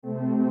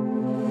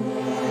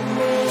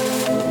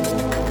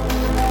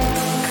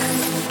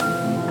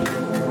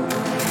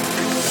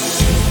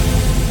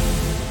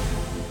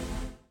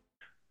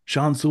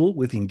Sean Sewell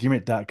with the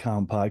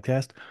Engagement.com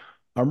podcast.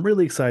 I'm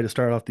really excited to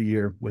start off the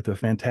year with a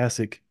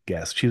fantastic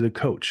guest. She's a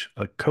coach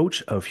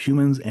of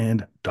humans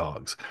and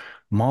dogs.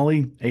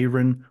 Molly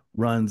Avrin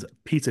runs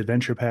Pete's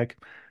Adventure Pack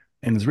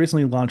and has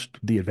recently launched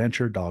the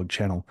Adventure Dog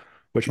channel,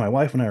 which my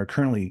wife and I are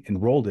currently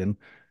enrolled in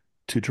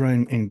to try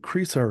and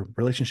increase our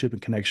relationship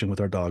and connection with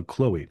our dog,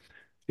 Chloe.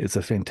 It's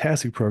a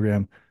fantastic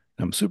program.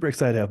 I'm super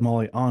excited to have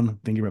Molly on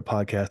the Engagement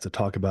podcast to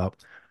talk about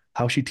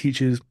how she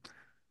teaches,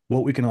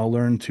 what we can all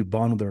learn to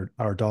bond with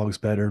our dogs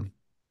better,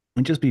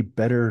 and just be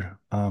better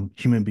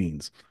human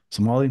beings.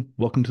 So, Molly,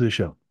 welcome to the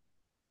show.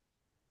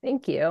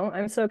 Thank you.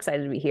 I'm so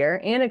excited to be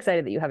here and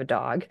excited that you have a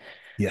dog.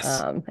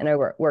 Yes, And I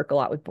work a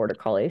lot with border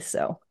collies,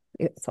 so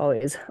it's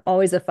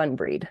always a fun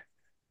breed.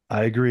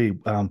 I agree.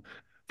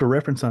 For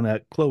reference on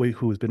that, Chloe,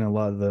 who has been in a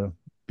lot of the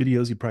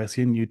videos you probably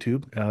see on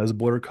YouTube, is a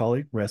border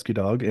collie rescue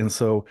dog, and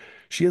so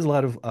she has a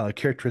lot of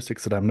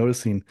characteristics that I'm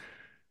noticing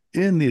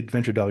in the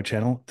Adventure Dog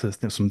channel.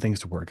 To some things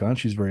to work on.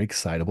 She's very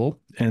excitable,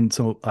 and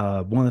so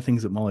one of the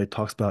things that Molly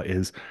talks about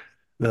is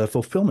the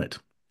fulfillment.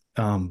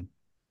 Um,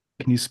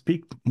 can you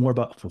speak more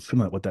about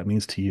fulfillment, what that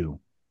means to you?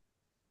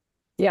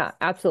 Yeah,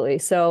 absolutely.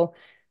 So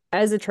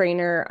as a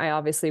trainer, I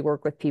obviously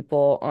work with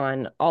people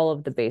on all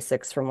of the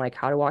basics from like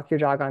how to walk your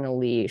dog on a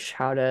leash,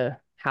 how to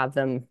have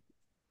them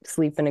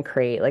sleep in a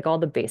crate, like all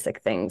the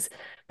basic things.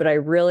 But I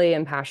really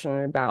am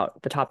passionate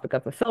about the topic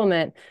of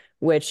fulfillment,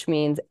 which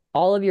means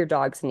all of your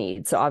dog's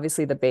needs. So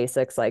obviously the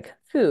basics like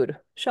food,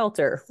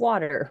 shelter,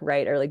 water,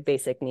 right, are like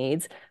basic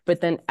needs.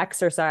 But then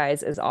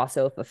exercise is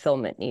also a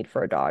fulfillment need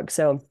for a dog.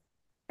 So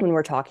when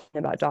we're talking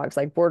about dogs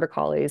like border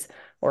collies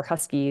or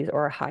huskies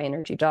or a high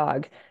energy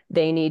dog,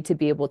 they need to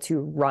be able to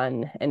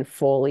run and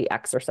fully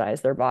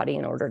exercise their body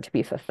in order to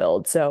be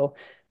fulfilled. So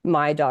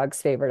my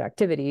dog's favorite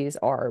activities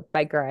are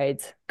bike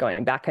rides,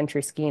 going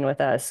backcountry skiing with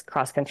us,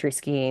 cross country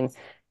skiing.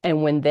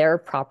 And when they're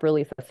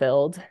properly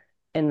fulfilled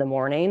in the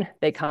morning,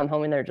 they come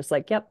home and they're just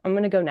like, yep, I'm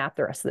going to go nap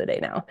the rest of the day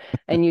now.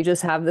 And you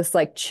just have this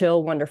like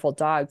chill, wonderful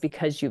dog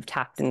because you've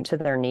tapped into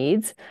their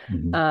needs.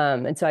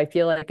 Mhm. And so I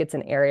feel like it's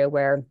an area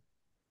where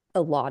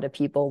a lot of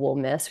people will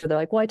miss where they're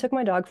like, well, I took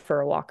my dog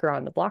for a walk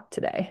around the block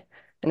today.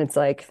 And it's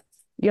like,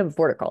 you have a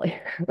border collie.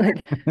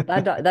 Like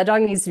that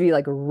dog needs to be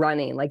like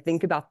running. Like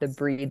think about the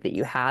breed that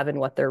you have and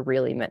what they're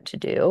really meant to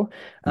do.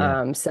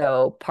 Yeah.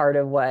 So part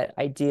of what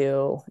I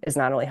do is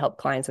not only help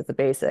clients with the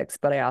basics,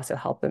 but I also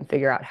help them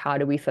figure out how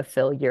do we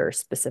fulfill your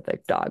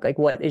specific dog? Like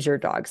what is your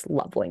dog's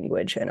love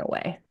language in a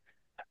way?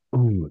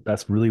 Ooh,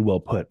 that's really well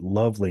put.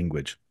 Love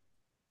language.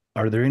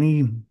 Are there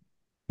any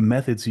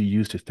methods you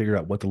use to figure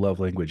out what the love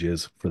language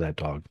is for that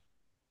dog?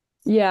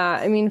 Yeah,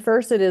 I mean,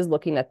 first it is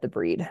looking at the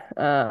breed.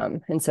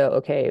 And so,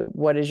 okay,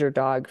 what is your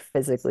dog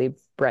physically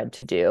bred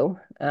to do?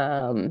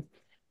 And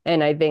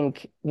I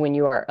think when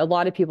you are, a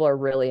lot of people are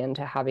really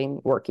into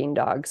having working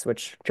dogs,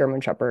 which German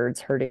Shepherds,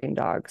 herding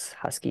dogs,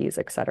 Huskies,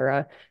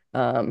 etc.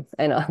 And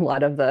a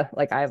lot of the,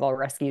 like I have all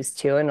rescues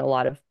too, and a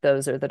lot of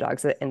those are the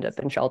dogs that end up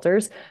in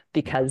shelters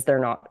because they're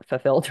not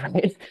fulfilled,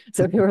 right?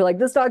 So people are like,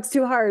 this dog's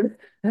too hard,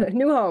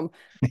 new home.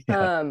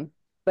 Yeah.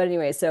 But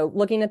anyway, so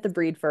looking at the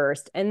breed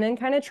first and then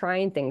kind of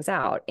trying things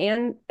out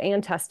and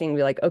testing,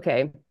 be like,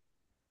 okay,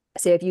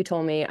 say if you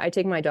told me I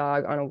take my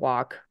dog on a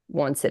walk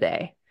once a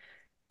day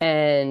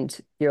and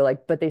you're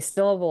like, but they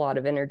still have a lot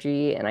of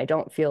energy and I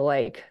don't feel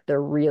like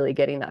they're really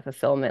getting that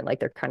fulfillment, like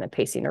they're kind of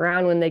pacing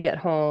around when they get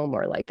home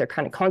or like they're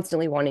kind of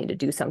constantly wanting to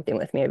do something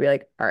with me. I'd be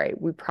like, all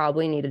right, we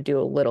probably need to do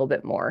a little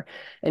bit more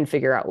and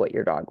figure out what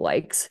your dog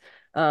likes.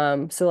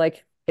 So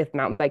like if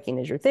mountain biking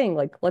is your thing,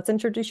 like let's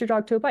introduce your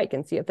dog to a bike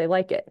and see if they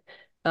like it.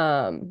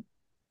 Um,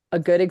 a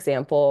good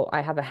example,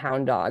 I have a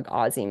hound dog,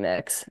 Aussie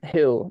mix,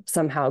 who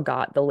somehow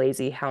got the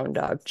lazy hound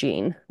dog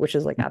gene, which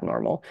is like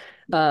abnormal.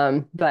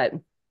 But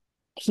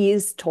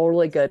he's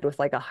totally good with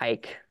like a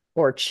hike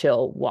or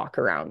chill walk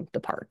around the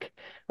park.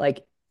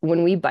 Like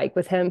when we bike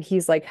with him,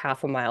 he's like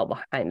half a mile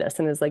behind us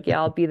and is like,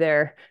 yeah, I'll be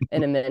there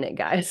in a minute,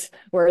 guys.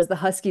 Whereas the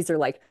Huskies are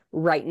like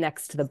right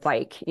next to the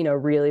bike,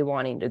 really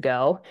wanting to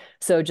go.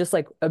 So just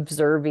like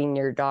observing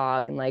your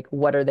dog and like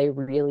what are they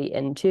really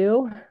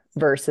into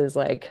versus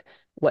like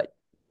what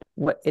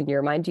what in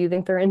your mind do you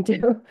think they're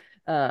into?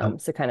 Uh,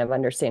 So kind of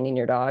understanding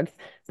your dog.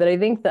 But I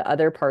think the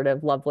other part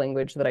of love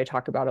language that I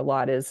talk about a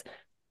lot is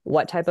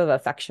what type of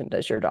affection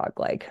does your dog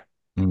like?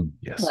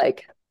 yes.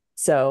 Like,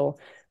 so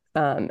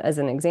as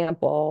an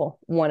example,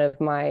 one of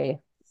my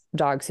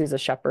dogs who's a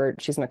shepherd,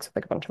 she's mixed with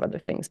like a bunch of other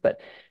things, but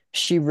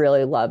she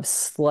really loves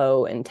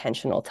slow,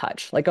 intentional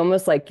touch, like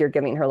almost like you're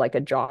giving her like a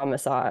jaw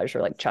massage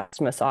or like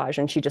chest massage,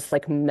 and she just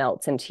like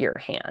melts into your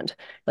hand.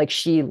 Like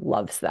she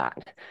loves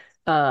that.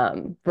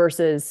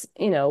 Versus,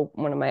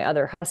 one of my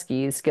other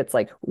huskies gets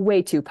like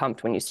way too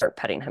pumped when you start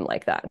petting him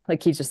like that.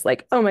 Like he's just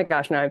like, oh my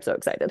gosh, now I'm so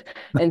excited.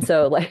 And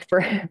so like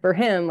for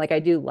him, like I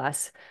do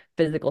less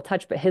physical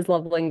touch, but his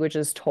love language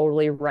is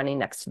totally running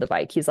next to the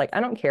bike. He's like,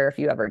 I don't care if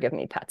you ever give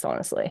me pets,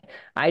 honestly.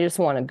 I just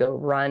want to go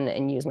run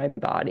and use my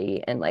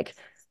body and like,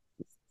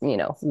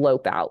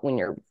 lope out when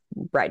you're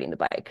riding the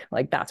bike.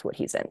 Like that's what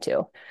he's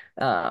into.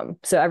 So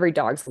every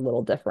dog's a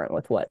little different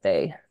with what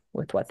they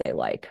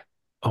like.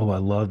 Oh, I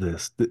love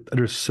this.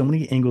 There's so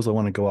many angles I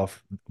want to go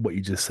off what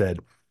you just said.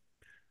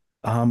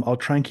 I'll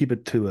try and keep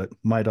it to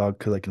my dog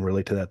because I can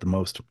relate to that the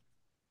most.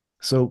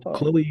 So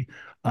Totally. Chloe,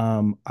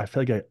 I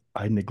feel like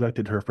I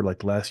neglected her for like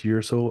the last year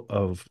or so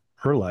of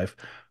her life.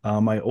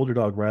 My older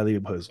dog Riley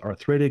was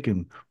arthritic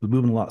and was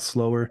moving a lot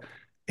slower,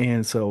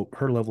 and so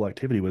her level of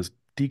activity was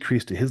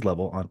decreased to his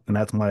level, and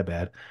that's my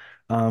bad.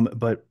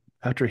 But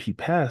after he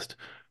passed,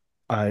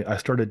 I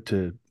started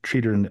to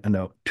treat her in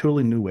a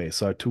totally new way.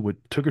 So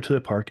took her to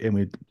the park and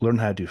we learned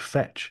how to do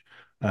fetch.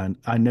 And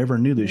I never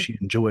knew that Mhm. she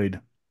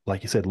enjoyed,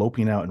 like you said,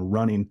 loping out and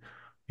running,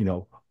 you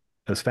know,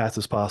 as fast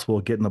as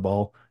possible, getting the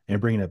ball and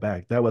bringing it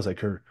back. That was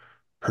like her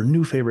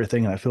new favorite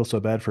thing. And I feel so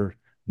bad for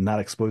not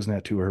exposing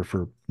that to her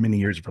for many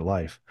years of her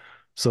life.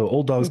 So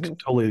old dogs can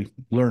Mhm. totally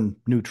learn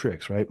new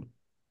tricks, right?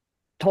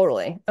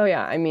 Totally. Oh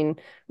yeah. I mean,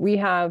 we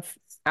have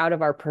out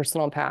of our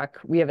personal pack,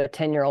 we have a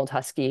 10-year-old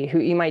husky who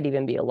he might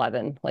even be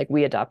 11. Like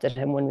we adopted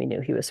him when we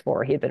knew he was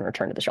 4. He had been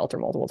returned to the shelter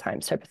multiple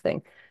times type of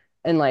thing.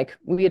 And like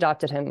we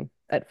adopted him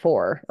at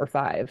 4 or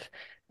 5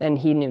 and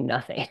he knew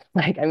nothing.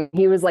 Like I mean,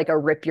 he was like a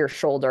rip your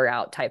shoulder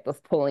out type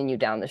of pulling you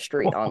down the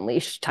street on Oh,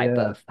 leash type yeah.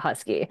 of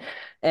husky.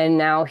 And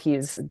now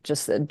he's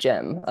just a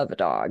gem of a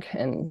dog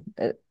and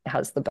it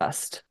has the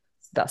best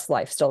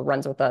life. Still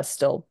runs with us,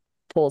 still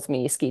pulls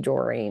me ski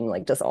joring,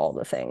 like does all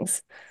the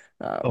things.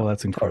 Oh,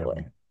 that's Totally.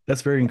 incredible.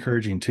 That's very Yeah.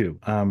 encouraging too.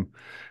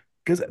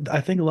 Because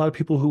I think a lot of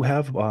people who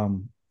have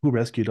who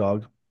rescue a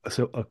dog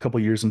so a couple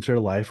years into their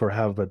life or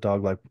have a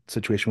dog like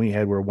situation we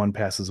had where one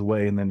passes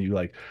away and then you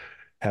like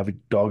have a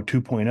dog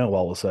 2.0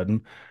 all of a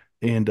sudden,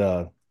 and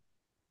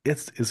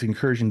it's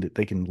encouraging that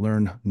they can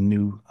learn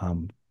new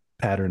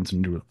patterns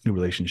and new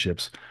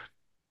relationships.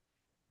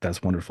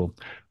 That's wonderful.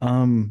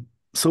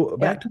 So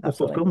back Yeah, to the absolutely.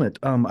 fulfillment.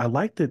 I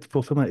like that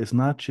fulfillment is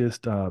not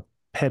just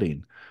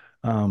petting.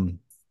 Um,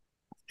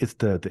 it's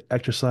the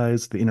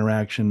exercise, the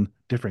interaction,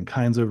 different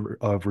kinds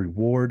of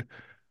reward.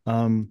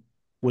 Um,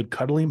 would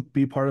cuddling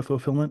be part of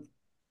fulfillment?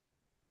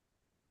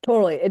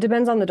 Totally. It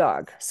depends on the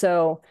dog.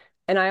 So,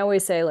 and I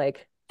always say,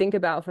 like, think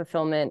about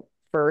fulfillment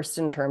first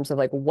in terms of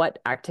like what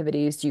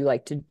activities do you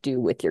like to do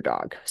with your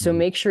dog. So Mhm.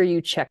 make sure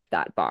you check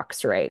that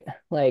box, right?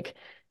 Like,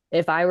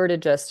 if I were to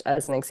just,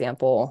 as an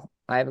example,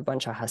 I have a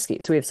bunch of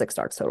huskies. So we have 6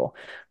 dogs total.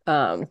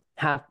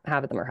 Half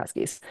of them are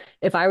huskies.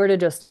 If I were to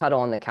just cuddle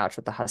on the couch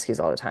with the huskies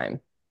all the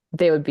time,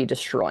 they would be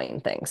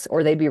destroying things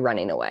or they'd be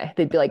running away.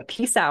 They'd be like,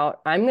 peace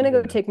out. I'm going to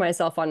go Yeah. take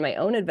myself on my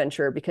own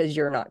adventure because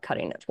you're not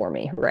cutting it for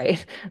me.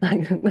 Right.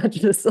 Like that's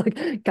just like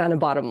kind of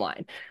bottom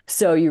line.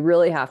 So you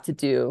really have to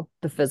do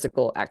the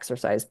physical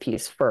exercise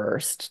piece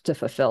first to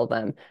fulfill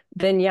them.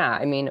 Then, yeah,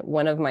 I mean,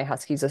 one of my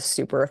huskies is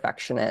super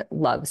affectionate,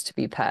 loves to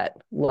be pet,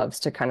 loves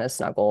to kind of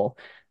snuggle.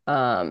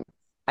 Um,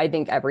 I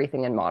think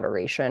everything in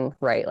moderation,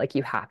 right? Like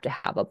you have to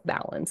have a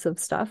balance of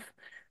stuff.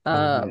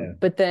 Oh yeah.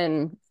 But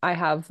then I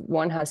have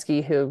one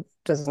husky who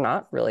does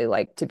not really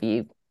like to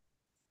be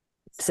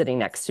sitting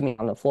next to me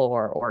on the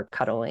floor or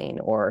cuddling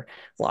or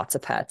lots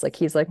of pets. Like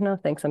he's like, no,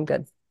 thanks, I'm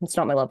good. It's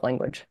not my love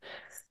language.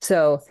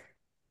 So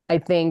I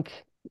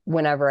think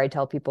whenever I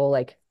tell people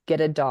like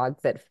get a dog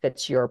that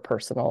fits your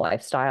personal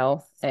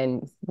lifestyle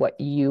and what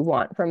you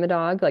want from a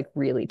dog, like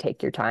really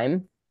take your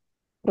time,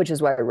 which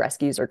is why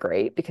rescues are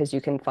great because you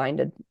can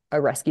find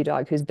a rescue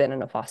dog who's been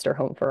in a foster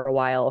home for a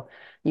while.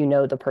 You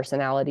know the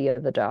personality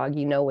of the dog,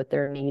 you know what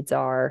their needs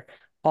are,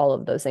 all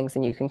of those things.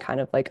 And you can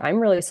kind of like, I'm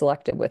really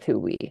selective with who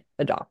we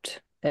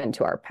adopt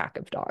into our pack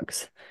of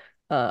dogs.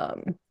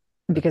 Um,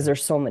 because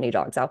there's so many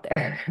dogs out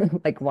there.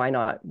 Like, why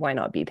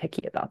not be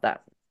picky about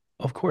that?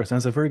 Of course,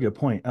 that's a very good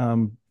point.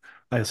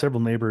 I have several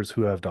neighbors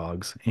who have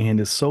dogs, and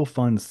it's so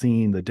fun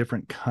seeing the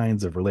different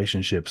kinds of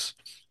relationships.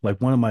 Like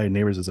one of my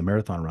neighbors is a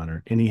marathon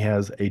runner, and he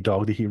has a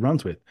dog that he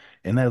runs with,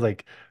 and that's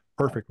like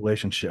perfect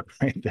relationship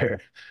right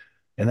there.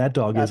 And that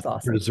dog is That's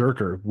awesome.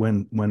 berserker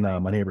when my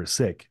neighbor is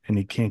sick and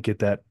he can't get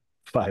that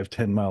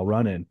 5-10 mile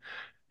run in.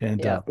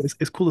 And Yeah.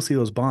 it's cool to see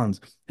those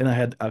bonds. And I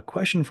had a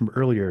question from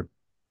earlier,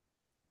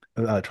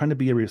 trying to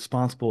be a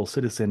responsible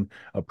citizen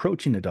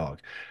approaching a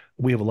dog.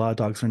 We have a lot of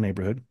dogs in our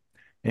neighborhood,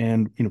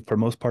 and for the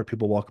most part,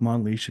 people walk them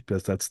on leash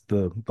because that's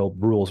the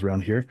rules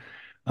around here.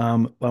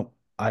 Well,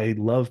 I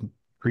love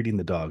greeting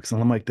the dogs,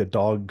 and I'm like the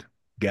dog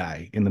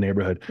guy in the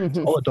neighborhood. So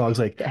Hmm. all the dogs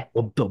like Okay.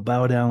 they'll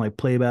bow down, like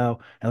play bow,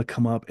 and they'll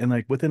come up, and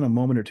like within a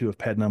moment or two of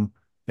petting them,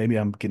 maybe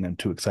I'm getting them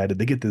too excited.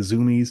 They get the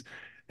zoomies,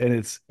 and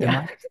it's am Yeah.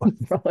 I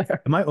Probably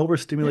are. am I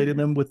overstimulating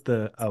them with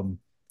the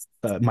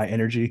my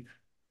energy?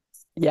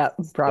 Yeah,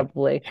 Yep.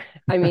 probably.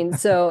 I mean,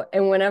 so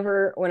and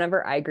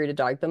whenever I greet a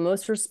dog, the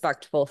most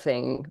respectful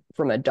thing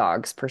from a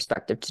dog's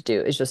perspective to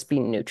do is just be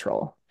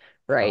neutral,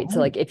 right? So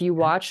Oh, like if you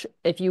watch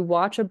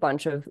a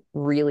bunch of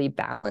really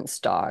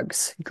balanced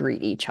dogs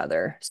greet each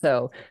other,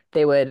 so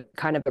they would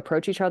kind of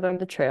approach each other on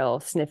the trail,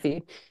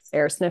 sniffy,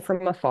 air sniff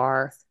from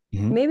afar,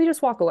 mhm. maybe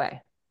just walk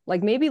away.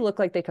 Like maybe look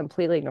like they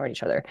completely ignored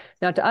each other.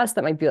 Now to us,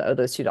 that might be, oh,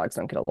 those two dogs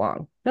don't get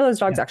along. No, those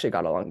dogs Yeah, actually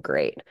got along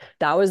great.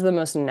 That was the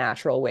most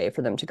natural way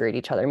for them to greet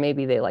each other.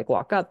 Maybe they like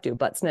walk up, do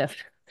butt sniff,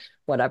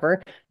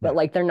 whatever, but yeah.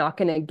 like they're not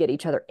going to get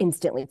each other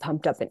instantly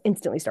pumped up and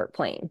instantly start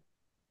playing.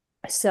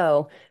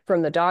 So,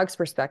 from the dog's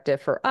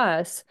perspective, for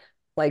us,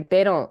 like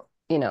they don't,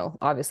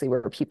 obviously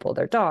we're people,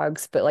 they're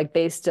dogs, but like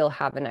they still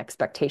have an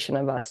expectation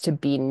of us to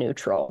be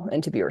neutral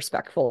and to be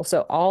respectful.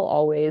 So, I'll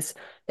always,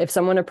 if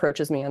someone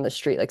approaches me on the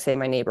street, like say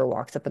my neighbor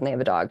walks up and they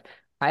have a dog,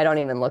 I don't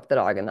even look the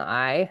dog in the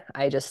eye.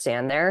 I just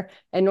stand there.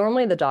 And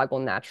normally the dog will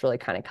naturally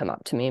kind of come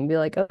up to me and be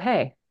like, oh,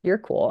 hey, you're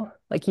cool.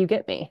 Like you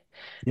get me.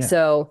 Yeah.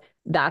 So,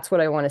 that's what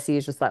I want to see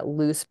is just that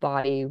loose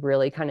body,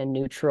 really kind of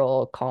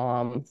neutral,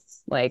 calm,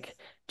 like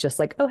just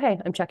like, oh, hey,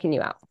 I'm checking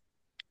you out.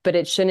 But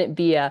it shouldn't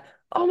be a,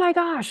 oh my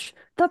gosh,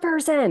 the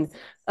person.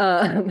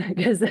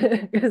 Because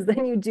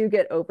then you do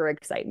get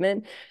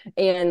overexcitement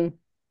and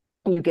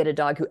you get a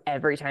dog who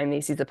every time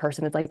he sees a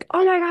person, it's like,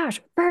 oh my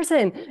gosh,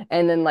 person.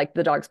 And then like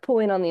the dog's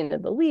pulling on the end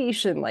of the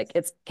leash and like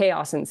it's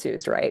chaos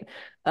ensues, right?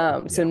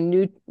 So Yeah.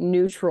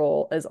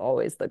 neutral is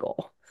always the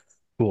goal.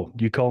 Cool.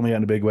 You call me out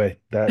in a big way.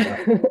 That's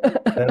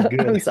I'm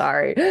good.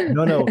 sorry.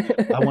 No, no,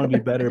 I want to be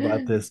better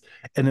about this.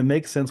 And it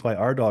makes sense why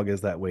our dog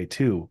is that way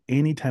too.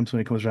 Anytime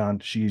somebody comes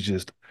around, she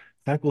just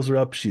tackles her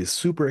up. She is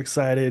super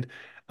excited,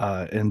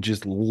 and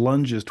just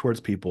lunges towards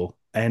people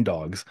and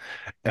dogs.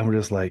 And we're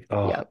just like,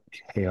 oh, Yep.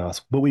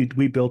 chaos. But we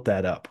built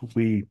that up.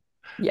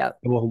 Yep.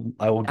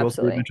 I will go to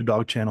the Absolutely. Adventure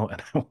Dog channel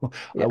and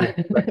I Yeah. will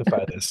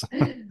rectify this.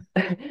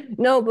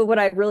 No, but what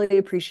I really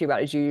appreciate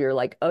about it is you're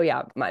like, oh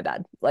yeah, my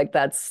bad. Like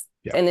that's,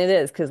 Yeah. and it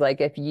is because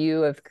like if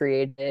you have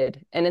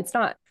created, and it's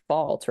not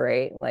fault,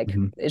 right? Like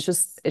Mhm. it's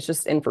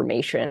just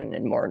information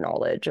and more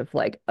knowledge of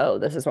like, oh,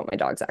 this is what my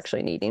dog's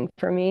actually needing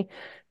from me.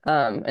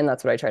 And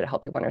that's what I try to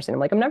help people understand. I'm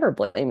like, I'm never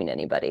blaming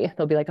anybody.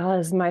 They'll be like, oh,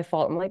 this is my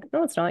fault. I'm like,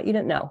 no, it's not. You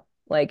didn't know.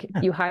 Like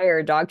Yeah, you hire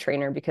a dog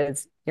trainer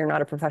because you're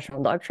not a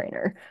professional dog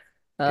trainer.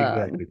 Um,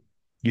 exactly.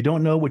 You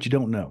don't know what you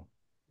don't know.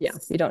 yeah,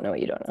 you don't know what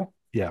you don't know.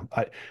 Yeah,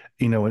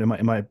 in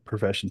my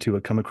profession too, I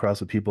come across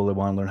with people that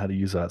want to learn how to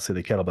use, say,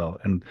 the kettlebell,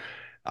 and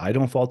I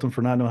don't fault them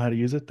for not knowing how to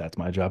use it. That's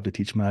my job to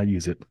teach them how to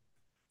use it,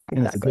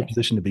 and it's a good Exactly.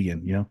 position to be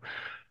in. Yeah.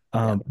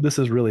 This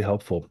is really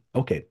helpful.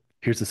 Okay,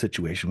 here's the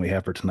situation we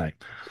have for tonight.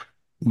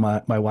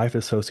 My wife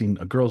is hosting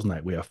a girls'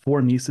 night. We have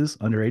four nieces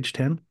under age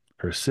 10,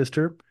 her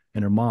sister,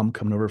 and her mom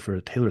coming over for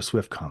a Taylor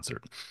Swift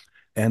concert.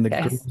 And the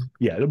Okay. girls,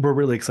 yeah, we're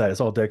really excited.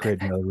 It's all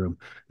decorated in the other room.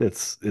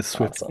 It's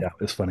Swift. Awesome. Yeah,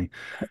 it's funny.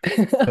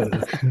 But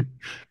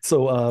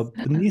so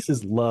the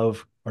nieces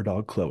love our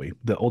dog Chloe,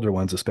 the older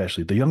ones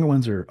especially. The younger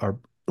ones are a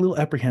little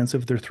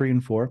apprehensive. They're 3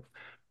 and 4.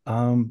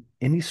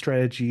 Any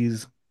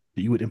strategies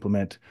that you would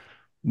implement,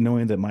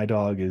 knowing that my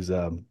dog is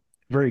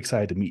very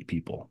excited to meet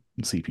people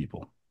and see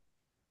people?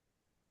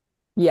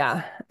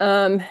 Yeah.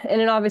 And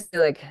then obviously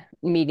like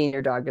meeting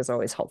your dog is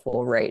always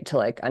helpful, right? To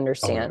like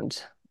Oh yeah.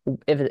 understand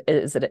if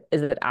is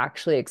it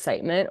actually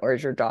excitement or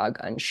is your dog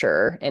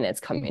unsure and it's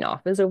coming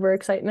off as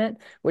overexcitement,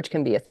 which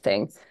can be a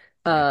thing.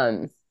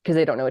 Yeah. Because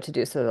they don't know what to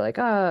do. So they're like,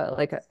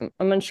 like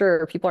I'm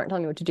unsure. People aren't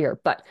telling me what to do here.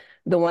 But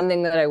the one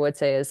thing that I would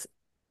say is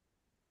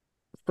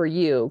for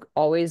you,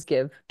 always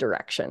give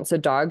direction. So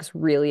dogs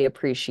really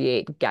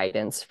appreciate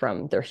guidance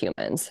from their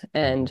humans. Mhm.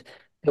 And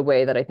the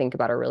way that I think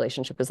about our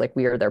relationship is like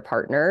we are their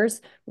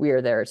partners. We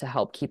are there to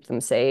help keep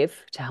them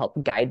safe, to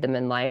help guide them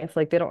in life.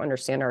 Like they don't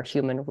understand our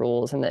human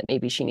rules and that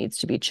maybe she needs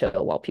to be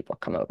chill while people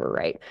come over,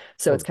 right?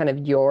 So it's Totally. kind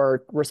of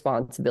your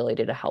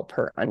responsibility to help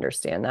her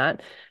understand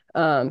that.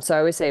 So I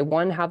always say,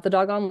 one, have the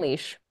dog on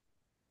leash.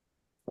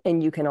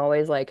 And you can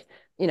always like,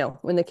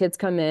 when the kids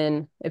come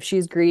in, if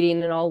she's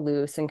greeting and all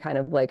loose and kind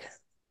of like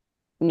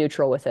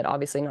neutral with it,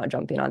 obviously not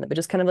jumping on it, but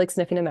just kind of like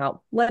sniffing them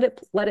out. Let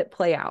it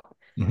play out.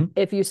 Hmm.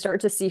 If you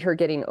start to see her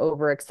getting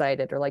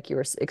overexcited or like you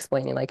were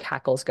explaining, like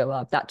hackles go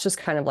up, that's just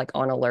kind of like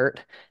on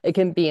alert. It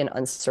can be an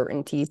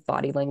uncertainty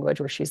body language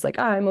where she's like,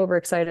 I'm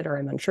overexcited or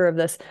I'm unsure of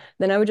this.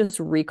 Then I would just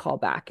recall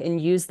back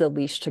and use the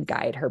leash to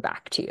guide her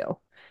back to you.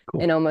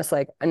 Cool. And almost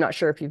like, I'm not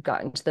sure if you've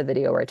gotten to the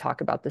video where I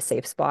talk about the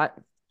safe spot,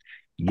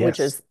 which Yes.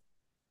 is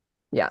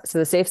yeah. So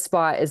the safe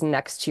spot is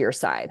next to your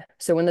side.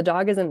 So when the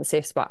dog is in the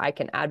safe spot, I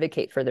can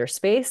advocate for their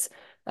space.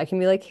 I can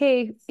be like,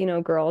 hey,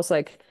 girls,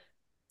 like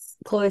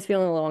Chloe's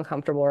feeling a little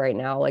uncomfortable right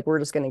now. Like we're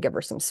just going to give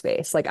her some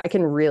space. Like I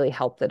can really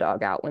help the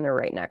dog out when they're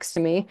right next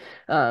to me.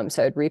 So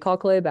I'd recall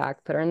Chloe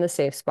back, put her in the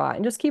safe spot,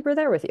 and just keep her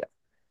there with you.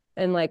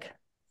 And like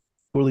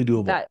Totally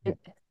doable. that,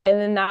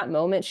 and in that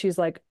moment, she's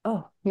like,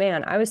 oh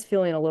man, I was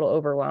feeling a little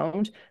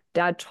overwhelmed.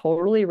 Dad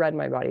totally read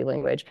my body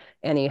language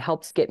and he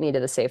helps get me to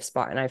the safe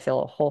spot. And I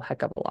feel a whole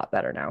heck of a lot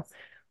better now.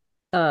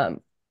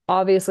 Um,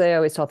 Obviously, I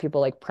always tell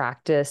people like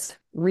practice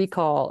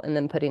recall and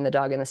then putting the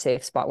dog in the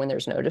safe spot when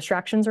there's no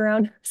distractions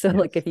around. So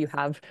like Yes. if you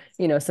have,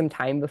 some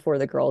time before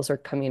the girls are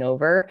coming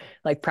over,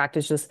 like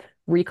practice just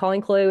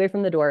recalling Chloe away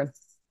from the door,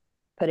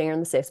 putting her in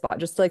the safe spot,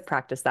 just to like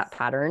practice that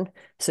pattern.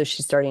 So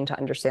she's starting to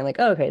understand like,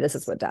 oh, okay, this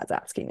is what dad's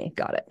asking me.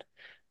 Got it.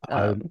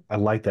 I Um, I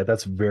like that.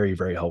 That's very,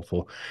 very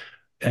helpful.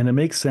 And it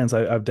makes sense.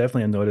 I've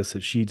definitely noticed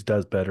that she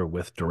does better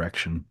with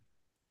direction.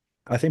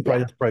 I think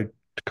probably yeah. that's probably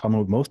common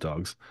with most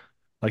dogs.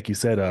 Like you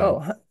said,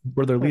 Oh,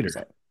 we're their leader.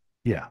 100%.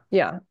 Yeah.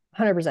 Yeah,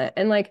 100%.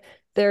 And like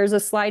There's a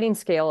sliding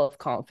scale of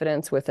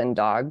confidence within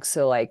dogs.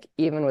 So, like,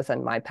 even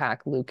within my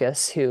pack,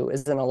 Lucas, who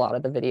is in a lot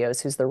of the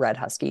videos, who's the red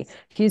husky,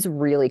 he's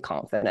really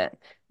confident.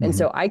 And Hmm.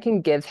 so I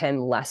can give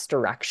him less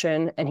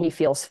direction and he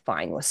feels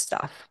fine with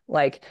stuff.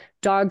 Like,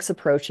 dogs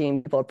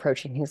approaching, people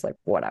approaching, he's like,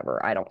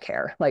 whatever, I don't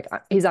care. Like,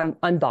 he's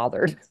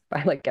unbothered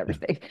by like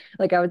everything.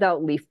 Like, I was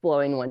out leaf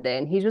blowing one day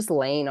and he's just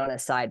laying on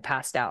his side,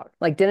 passed out.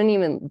 Like, didn't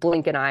even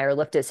blink an eye or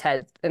lift his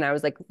head. And I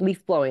was like,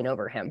 leaf blowing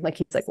over him. Like,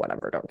 he's like,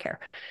 whatever, don't care.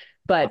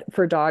 But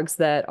for dogs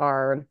that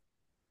are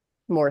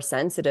more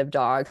sensitive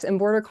dogs, and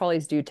border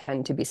collies do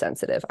tend to be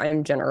sensitive.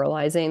 I'm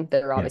generalizing.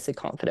 They're Yeah. obviously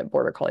confident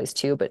border collies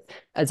too, but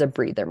as a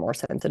breed, they're more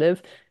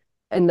sensitive.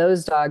 And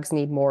those dogs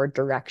need more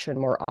direction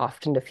more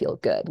often to feel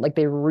good. Like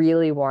they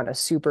really want a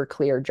super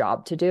clear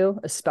job to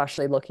do,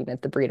 especially looking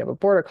at the breed of a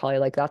border collie.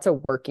 Like that's a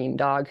working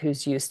dog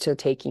who's used to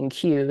taking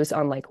cues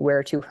on like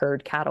where to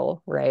herd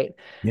cattle, right?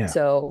 Yeah.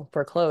 So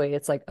for Chloe,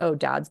 it's like, oh,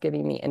 dad's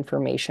giving me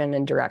information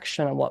and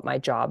direction on what my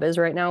job is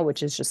right now,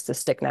 which is just to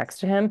stick next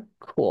to him.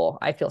 Cool.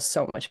 I feel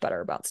so much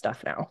better about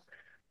stuff now.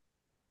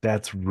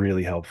 That's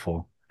really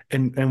helpful.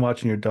 And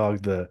watching your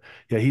dog,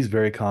 yeah, he's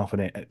very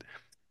confident.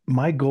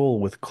 My goal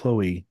with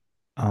Chloe,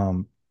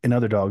 and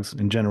other dogs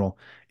in general,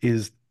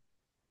 is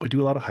we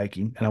do a lot of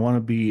hiking, and I want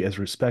to be as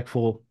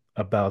respectful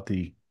about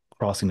the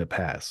crossing the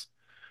paths.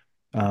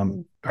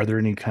 Are there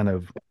any kind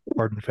of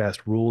hard and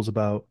fast rules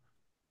about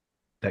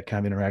that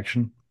kind of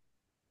interaction?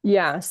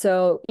 Yeah,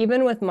 so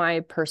even with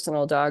my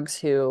personal dogs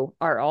who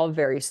are all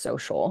very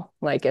social,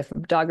 like if a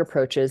dog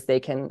approaches, they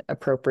can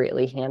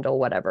appropriately handle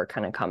whatever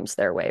kind of comes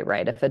their way,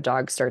 right? If a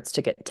dog starts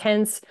to get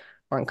tense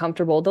or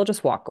uncomfortable, they'll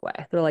just walk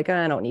away. They're like,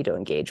 I don't need to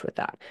engage with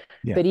that.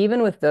 Yeah. But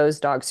even with those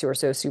dogs who are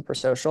so super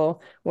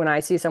social, when I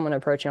see someone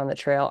approaching on the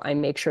trail, I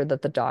make sure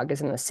that the dog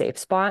is in a safe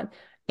spot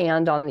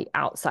and on the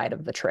outside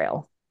of the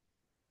trail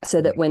so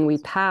that when we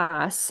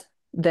pass,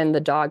 then the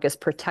dog is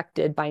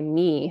protected by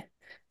me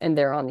and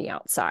they're on the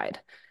outside.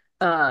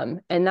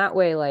 And that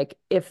way, like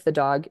if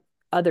the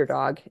other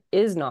dog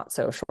is not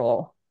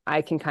social,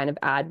 I can kind of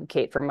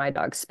advocate for my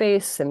dog's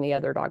space and the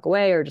other dog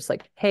away, or just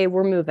like, hey,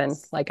 we're moving.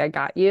 Like I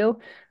got you.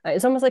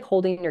 It's almost like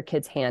holding your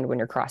kid's hand when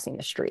you're crossing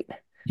the street.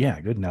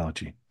 Yeah, good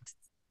analogy.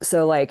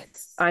 So like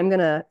I'm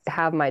gonna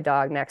have my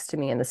dog next to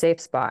me in the safe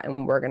spot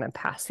and we're gonna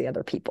pass the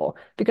other people.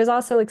 Because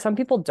also like some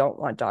people don't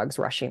want dogs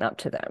rushing up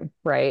to them,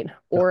 right? No.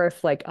 Or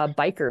if like a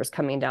biker is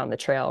coming down the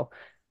trail,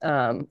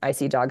 I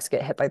see dogs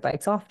get hit by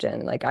bikes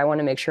often. Like I want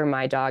to make sure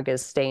my dog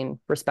is staying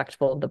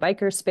respectful of the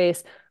biker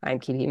space. I'm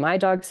keeping my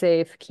dog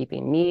safe,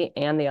 keeping me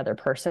and the other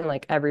person.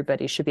 Like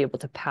everybody should be able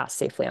to pass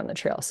safely on the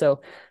trail.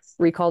 So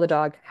recall the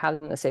dog, have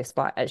them in the safe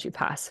spot as you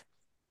pass.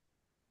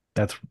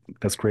 That's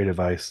that's great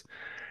advice.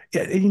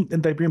 Yeah, and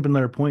that brings up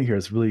another point here.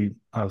 Is really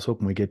I was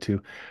hoping we get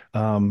to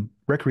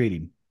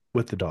recreating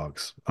with the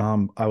dogs.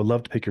 I would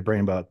love to pick your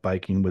brain about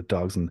biking with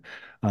dogs, and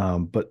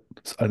but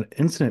an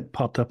incident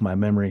popped up in my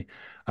memory.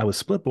 I was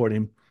split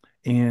boarding,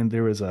 and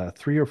there was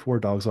three or four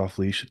dogs off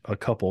leash, a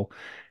couple,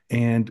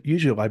 and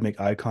usually I'd make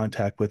eye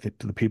contact with it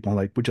to the people. I'm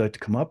like, "Would you like to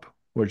come up?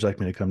 Or would you like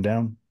me to come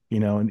down?" You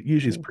know, and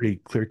usually it's pretty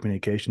clear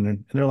communication,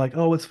 and they're like,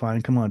 "Oh, it's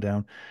fine. Come on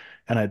down."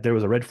 And there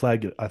was a red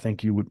flag. I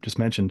think you would just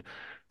mentioned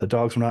the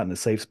dogs were not in a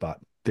safe spot.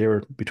 They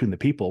were between the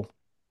people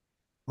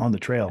on the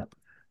trail. Yep.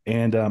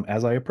 And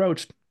as I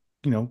approached,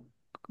 you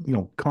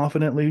know,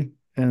 confidently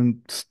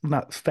and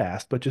not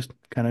fast, but just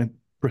kind of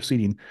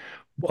proceeding,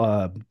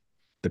 uh,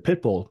 the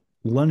pit bull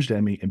lunged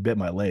at me and bit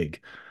my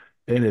leg.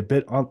 And it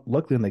bit on,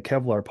 luckily in the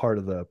Kevlar part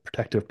of the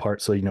protective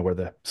part, so you know where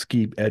the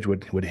ski edge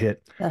would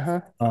hit.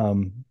 Uh-huh.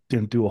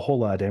 Didn't do a whole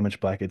lot of damage,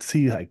 but I could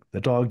see like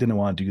the dog didn't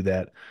want to do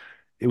that.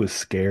 It was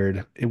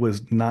scared. It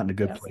was not in a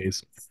good Yep.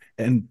 place.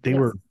 And they Yep.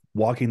 were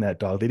walking that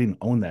dog. They didn't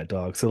own that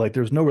dog. So like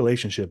there's no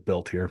relationship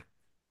built here.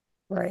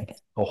 Right.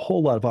 A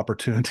whole lot of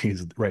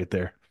opportunities right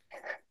there.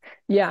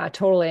 Yeah,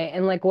 totally.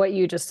 And like what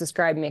you just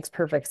described makes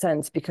perfect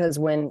sense because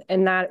and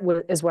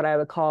is what I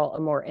would call a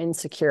more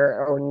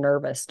insecure or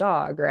nervous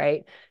dog,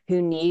 right?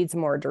 Who needs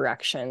more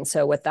direction.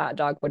 So, what that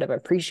dog would have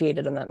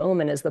appreciated in that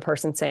moment is the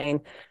person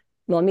saying,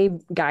 let me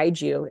guide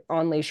you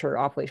on leash or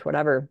off leash,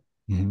 whatever.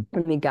 Hmm.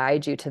 Let me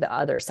guide you to the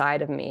other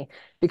side of me.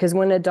 Because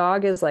when a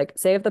dog is like,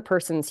 say, if the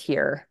person's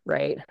here,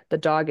 right? The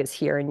dog is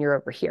here and you're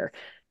over here.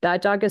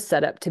 That dog is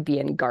set up to be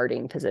in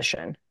guarding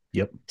position.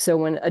 Yep. So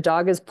when a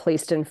dog is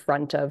placed in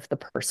front of the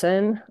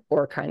person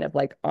or kind of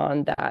like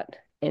on that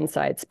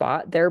inside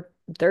spot, they're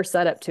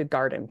set up to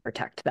guard and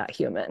protect that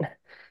human.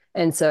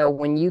 And so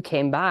when you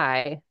came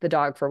by, the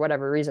dog for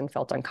whatever reason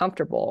felt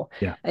uncomfortable.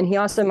 Yeah. And he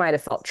also might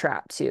have felt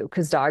trapped too,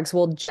 because dogs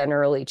will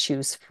generally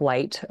choose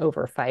flight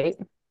over fight.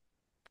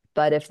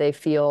 But if they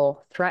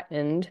feel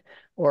threatened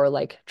or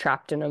like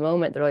trapped in a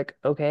moment, they're like,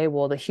 okay,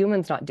 well, the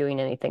human's not doing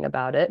anything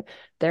about it.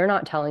 They're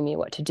not telling me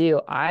what to do.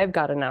 I've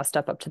got to now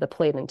step up to the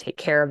plate and take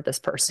care of this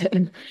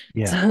person.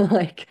 So, Yeah.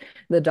 like,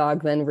 the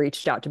dog then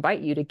reached out to bite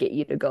you to get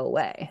you to go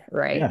away,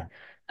 right?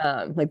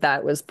 Yeah. Like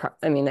that was,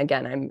 I mean,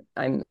 again,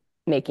 I'm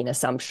making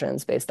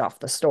assumptions based off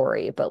the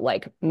story, but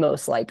like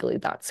most likely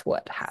that's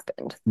what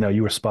happened. No,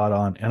 you were spot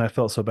on. And I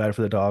felt so bad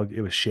for the dog.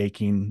 It was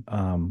shaking.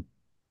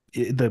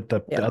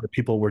 The Yeah. other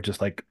people were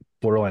just like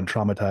borderline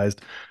traumatized.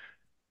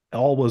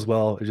 All was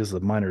well. It's just a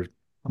minor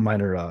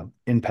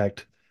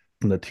impact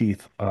from the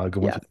teeth going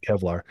Yeah. through the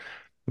Kevlar.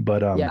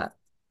 But Yeah.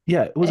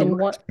 yeah, it was a And learning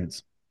one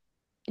experience.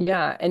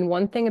 Yeah, and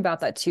one thing about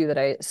that too that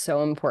I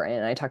so important,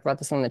 and I talk about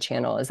this on the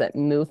channel, is that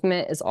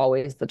movement is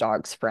always the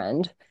dog's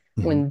friend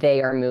Mhm. when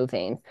they are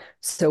moving.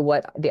 So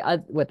what they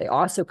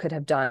also could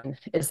have done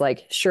is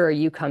like, sure,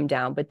 you come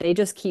down, but they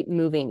just keep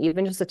moving,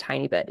 even just a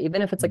tiny bit,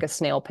 even if it's like a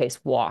snail pace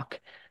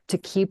walk, to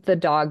keep the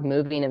dog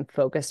moving and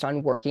focused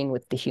on working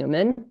with the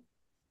human.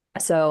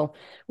 So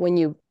when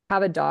you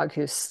have a dog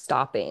who's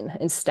stopping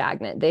and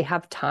stagnant, they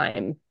have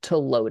time to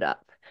load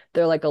up.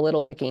 They're like a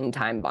little ticking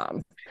time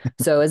bomb.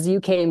 So as you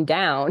came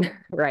down,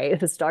 right,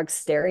 this dog's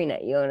staring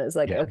at you and is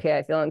like, Yeah. okay,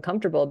 I feel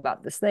uncomfortable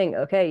about this thing.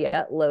 Okay,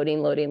 yeah,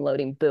 loading, loading,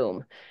 loading,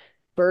 boom.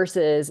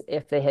 Versus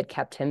if they had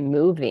kept him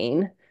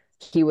moving,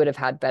 he would have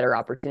had better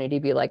opportunity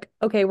to be like,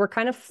 okay, we're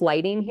kind of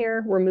flighting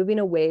here. We're moving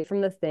away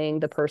from the thing.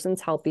 The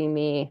person's helping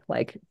me.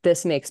 Like,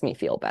 this makes me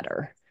feel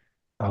better.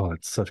 Oh,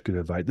 it's such good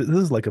advice. This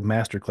is like a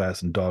master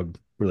class in dog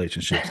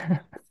relationships.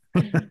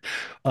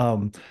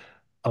 Um,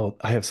 oh,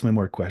 I have so many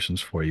more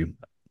questions for you.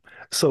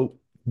 So,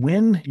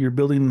 when you're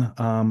building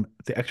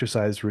the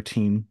exercise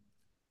routine,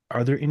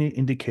 are there any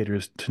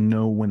indicators to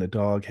know when the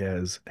dog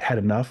has had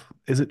enough?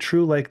 Is it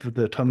true like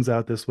the tongue's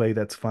out this way,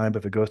 that's fine, but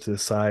if it goes to the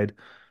side,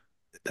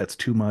 that's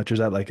too much? Or is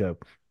that like a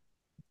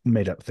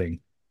made up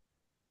thing?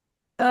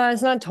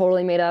 It's not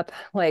totally made up.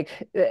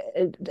 Like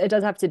it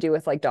does have to do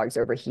with like dogs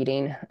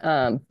overheating.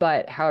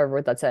 But however,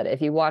 with that said,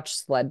 if you watch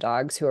sled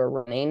dogs who are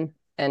running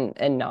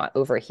and not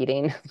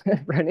overheating,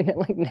 running at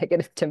like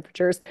negative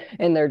temperatures,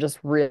 and they're just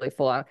really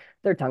full out,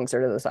 their tongues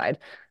are to the side.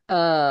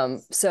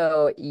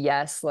 So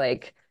yes,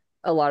 like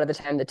a lot of the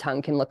time the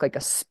tongue can look like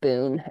a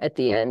spoon at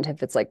the end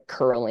if it's like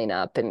curling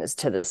up and is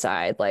to the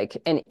side, like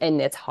and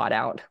it's hot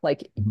out.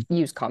 Like Mhm.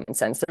 use common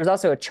sense. There's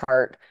also a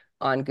chart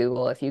on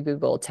Google. If you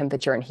Google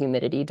temperature and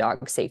humidity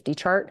dog safety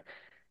chart,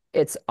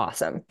 it's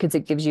awesome because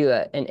it gives you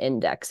an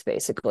index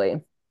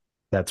basically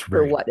That's for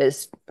very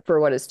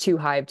what is too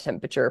high of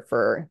temperature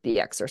for the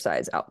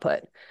exercise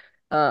output.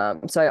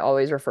 So I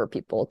always refer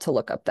people to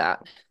look up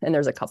that. And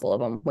there's a couple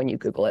of them when you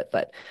Google it.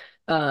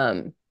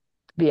 Um,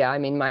 but yeah, I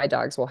mean, my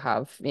dogs will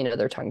have,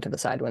 their tongue to the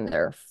side when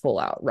they're full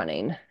out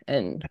running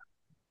and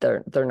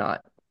they're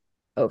not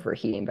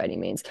overheating by any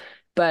means.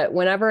 But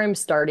whenever I'm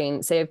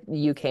starting, say if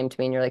you came to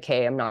me and you're like,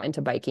 hey, I'm not into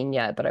biking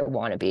yet, but I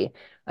want to be,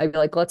 I'd be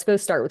like, let's go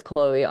start with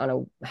Chloe on a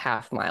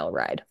 1/2 mile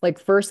ride. Like,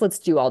 first, let's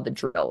do all the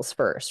drills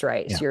first,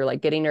 right? yeah. So you're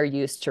like getting her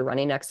used to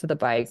running next to the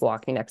bike,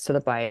 walking next to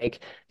the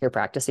bike. You're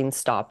practicing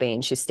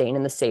stopping. She's staying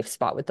in the safe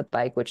spot with the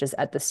bike, which is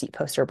at the seat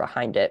poster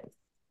behind it.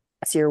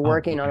 So you're Oh,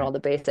 working on okay. all the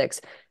basics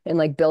and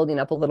like building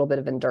up a little bit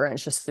of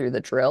endurance just through the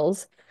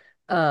drills.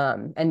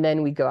 And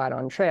then we go out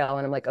on trail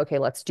and I'm like, okay,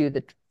 let's do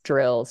the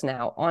drills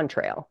now on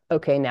trail.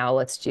 Okay, now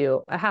let's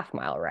do a 1/2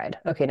 mile ride.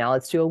 Okay, now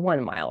let's do a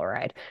 1 mile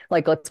ride.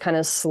 Like let's kind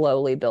of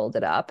slowly build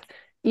it up.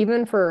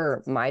 Even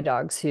for my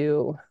dogs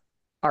who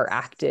are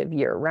active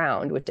year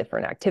round with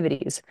different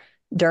activities,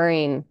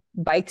 during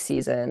bike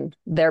season,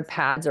 their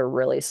pads are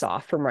really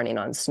soft from running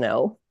on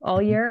snow all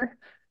Mhm. year.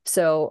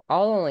 So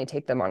I'll only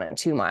take them on a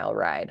 2 mile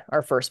ride,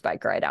 our first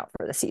bike ride out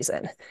for the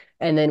season.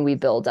 And then we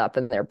build up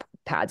and their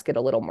pads get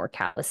a little more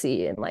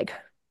callousy and like,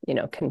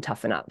 can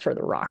toughen up for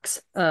the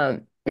rocks.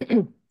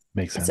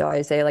 Makes sense. So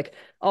I say like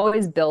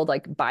always build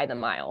like by the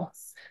mile.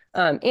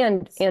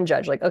 And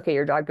judge like, okay,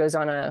 your dog goes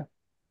on a,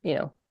 you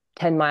know,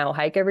 10-mile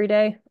hike every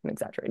day. I'm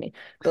exaggerating,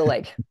 but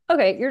like,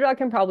 okay, your dog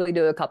can probably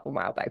do a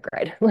couple-mile bike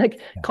ride.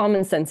 Like Yeah.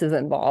 common sense is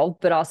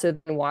involved, but also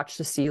then watch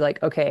to see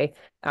like, okay,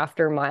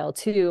 after mile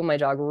two, my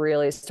dog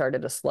really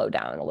started to slow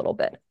down a little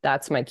bit.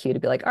 That's my cue to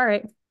be like, all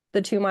right,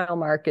 the 2 mile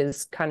mark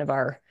is kind of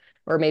our,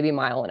 or maybe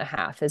mile and a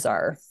half is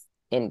our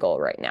end goal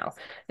right now.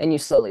 And you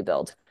slowly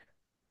build.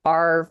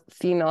 Our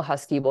female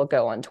husky will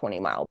go on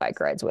 20-mile bike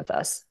rides with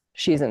us.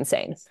 She's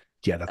insane.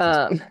 Yeah, that's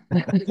insane.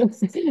 Um,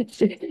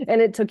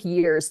 and it took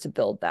years to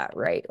build that,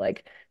 right?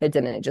 Like it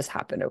didn't just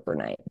happen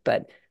overnight.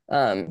 But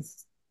um,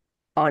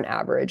 on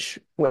average,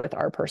 with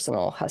our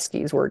personal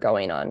huskies, we're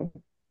going on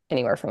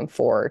anywhere from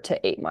 4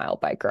 to 8 mile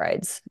bike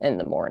rides in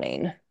the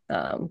morning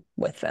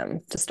with them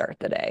to start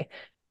the day,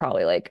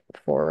 probably like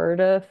 4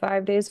 to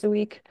 5 days a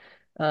week.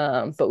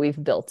 But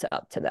we've built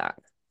up to that.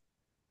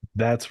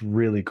 That's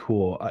really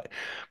cool.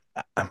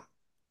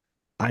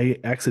 I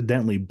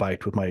accidentally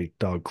biked with my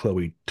dog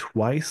Chloe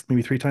twice,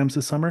 maybe three times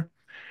this summer,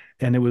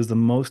 and it was the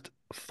most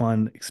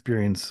fun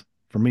experience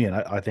for me, and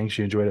I think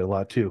she enjoyed it a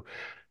lot too.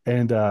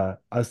 And I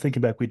was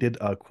thinking back, we did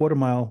a 1/4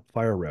 mile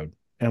fire road,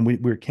 and we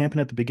were camping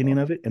at the beginning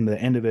of it, and the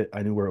end of it,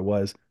 I knew where it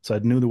was, so I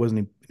knew there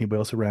wasn't anybody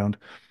else around,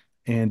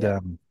 and Yeah.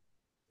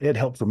 it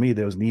helped for me.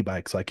 There was an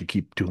e-bike, so I could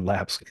keep doing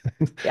laps.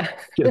 Yeah.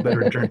 She has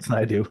better endurance than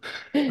I do.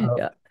 Uh,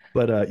 Yeah.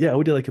 but yeah,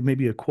 we did like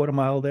maybe a 1/4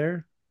 mile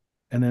there,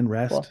 and then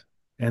Cool. rest,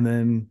 and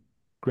then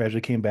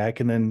gradually came back,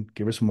 and then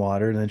give her some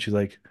water, and then she's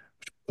like,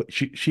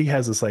 she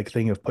has this like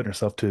thing of putting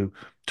herself to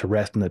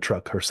rest in the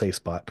truck, her safe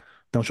spot.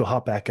 Then she'll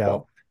hop back out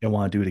Cool. and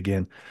want to do it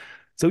again.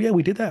 So yeah,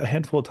 we did that a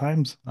handful of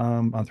times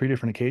on three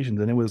different occasions,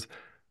 and it was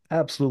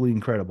absolutely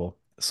incredible.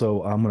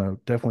 So I'm gonna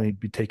definitely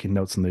be taking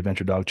notes on the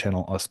Adventure Dog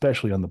channel,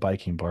 especially on the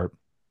biking part,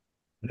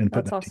 and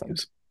putting That's that to awesome.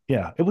 use.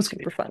 Yeah, it was.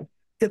 Super fun.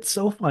 It's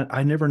so fun.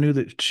 I never knew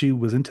that she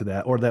was into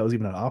that, or that was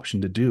even an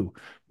option to do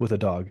with a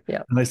dog.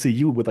 Yeah. And I see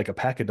you with like a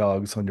pack of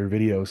dogs on your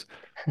videos.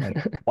 Like,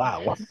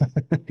 wow,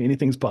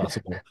 anything's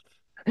possible.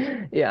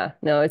 Yeah,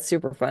 no, it's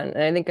super fun.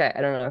 And I think I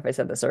don't know if I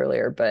said this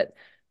earlier, but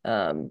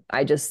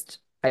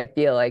I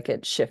feel like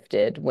it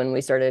shifted when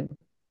we started.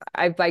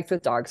 I've biked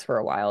with dogs for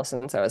a while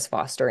since I was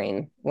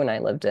fostering when I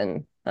lived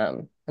in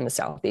the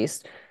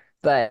Southeast,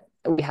 but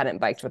we hadn't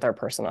biked with our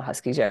personal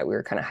huskies yet. We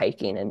were kind of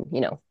hiking and,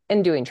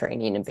 and doing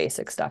training and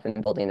basic stuff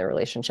and building the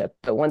relationship.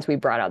 But once we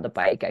brought out the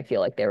bike, I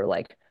feel like they were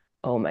like,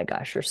 oh my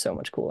gosh, you're so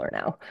much cooler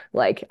now.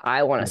 Like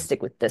I want to Yeah.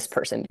 stick with this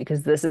person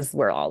because this is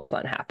where all the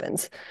fun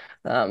happens.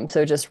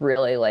 So just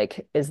really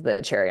like is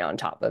the cherry on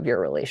top of your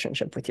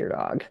relationship with your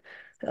dog,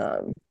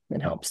 and Oh,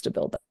 helps to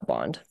build that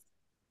bond.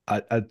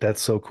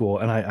 that's so cool.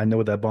 And I know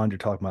what that bond you're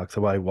talking about.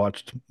 So I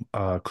watched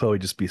Chloe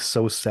just be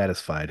so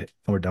satisfied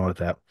when we're done with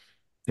that.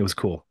 It was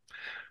cool.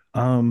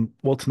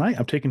 Well, tonight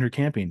I'm taking her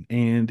camping,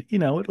 and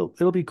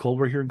it'll be cold.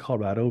 We're here in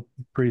Colorado,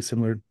 pretty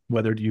similar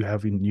weather to you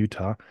have in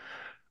Utah.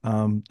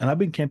 And I've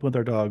been camping with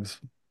our dogs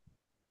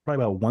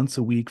probably about once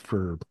a week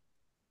for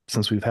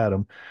since we've had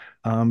them.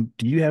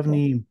 Do you have Cool.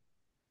 any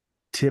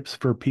tips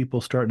for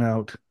people starting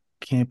out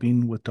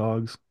camping with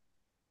dogs?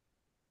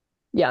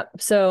 Yeah.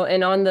 So,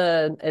 and on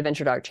the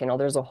Adventure Dog channel,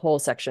 there's a whole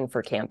section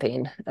for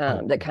camping,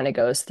 Oh, that cool. kind of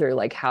goes through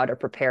like how to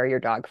prepare your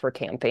dog for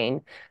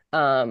camping.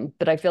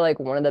 But I feel like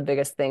one of the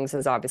biggest things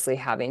is obviously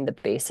having the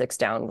basics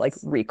down, like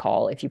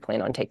recall if you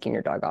plan on taking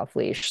your dog off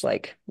leash,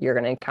 like you're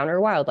going to encounter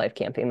wildlife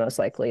camping most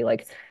likely,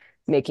 like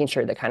making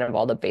sure that kind of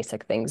all the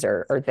basic things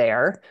are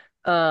there.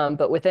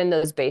 But within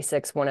those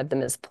basics, one of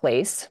them is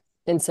place.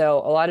 And so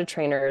a lot of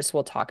trainers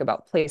will talk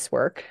about place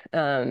work,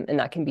 and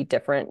that can be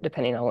different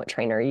depending on what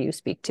trainer you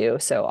speak to.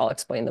 So I'll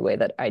explain the way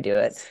that I do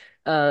it.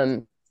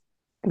 Um,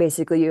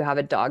 Basically you have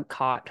a dog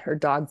cot or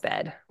dog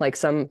bed, like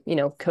some,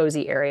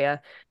 cozy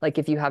area. Like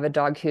if you have a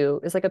dog who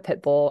is like a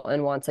pit bull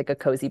and wants like a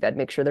cozy bed,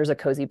 make sure there's a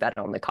cozy bed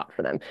on the cot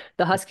for them.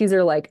 The huskies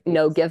are like,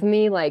 no, give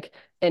me like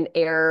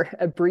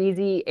a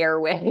breezy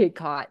airway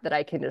cot that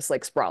I can just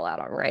like sprawl out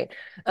on, right?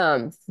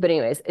 But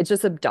anyways, it's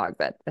just a dog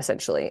bed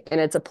essentially, and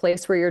it's a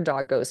place where your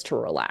dog goes to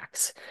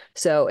relax.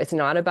 So it's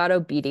not about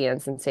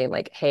obedience and saying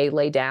like, hey,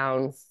 lay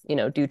down,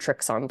 do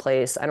tricks on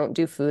place. I don't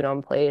do food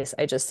on place.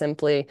 I just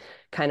simply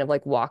kind of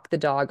like walk the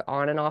dog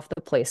on and off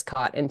the place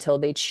cot until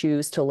they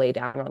choose to lay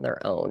down on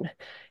their own.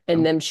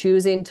 And Oh, them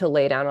choosing to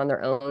lay down on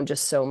their own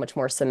just so much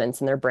more cements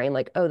in their brain,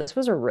 like, oh, this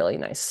was a really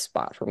nice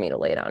spot for me to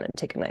lay down and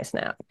take a nice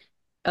nap.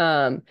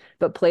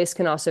 But place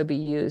can also be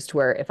used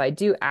where if I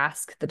do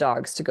ask the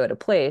dogs to go to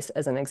place,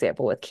 as an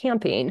example with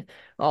camping,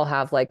 I'll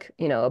have like,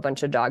 a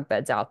bunch of dog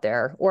beds out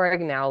there, or I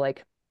can now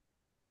like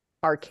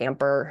our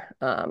camper.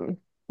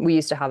 We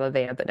used to have a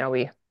van, but now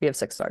we have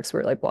six dogs. So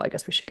we're like, well, I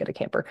guess we should get a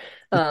camper.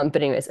 But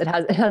anyways, it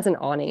has an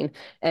awning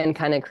and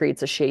kind of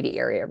creates a shady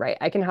area, right?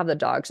 I can have the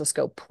dogs just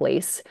go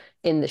place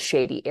in the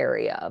shady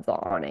area of the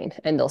awning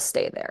and they'll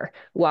stay there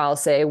while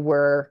say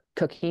we're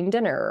cooking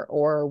dinner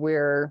or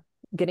we're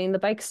getting the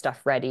bike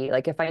stuff ready.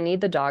 Like if I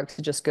need the dogs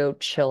to just go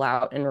chill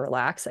out and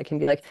relax, I can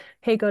be like,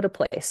 hey, go to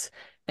place.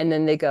 And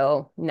then they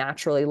go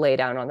naturally lay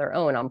down on their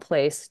own on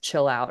place,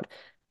 chill out.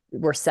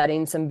 We're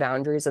setting some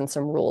boundaries and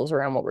some rules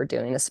around what we're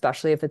doing,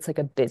 especially if it's like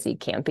a busy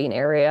camping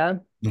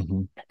area.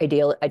 hmm.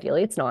 Ideally,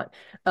 it's not.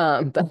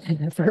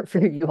 But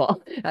for you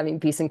all having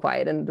peace and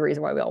quiet, and the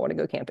reason why we all want to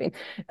go camping.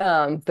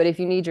 But if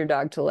you need your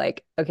dog to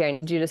like, okay, I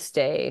need you to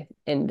stay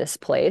in this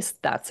place,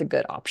 that's a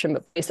good option.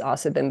 But place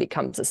also then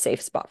becomes a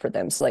safe spot for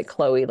them. So like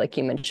Chloe, like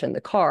you mentioned,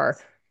 the car,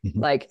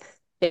 Hmm. like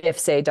if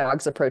say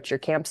dogs approach your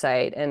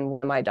campsite and one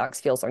of my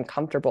dogs feels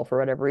uncomfortable for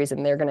whatever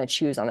reason, they're going to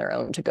choose on their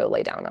own to go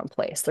lay down on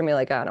place. They're gonna be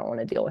like, I don't want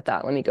to deal with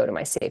that. Let me go to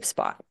my safe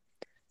spot.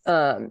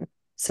 Um,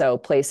 so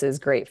place is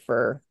great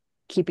for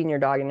keeping your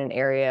dog in an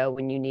area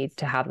when you need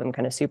to have them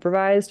kind of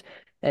supervised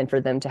and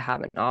for them to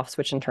have an off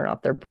switch and turn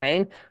off their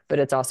brain, but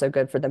it's also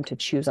good for them to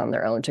choose on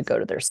their own to go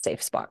to their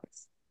safe spot.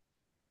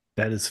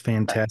 That is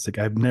fantastic.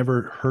 I've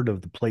never heard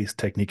of the place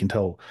technique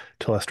until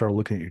I started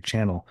looking at your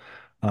channel.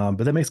 But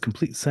that makes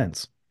complete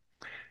sense.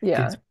 Is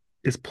Yeah.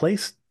 is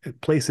place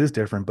is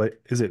different,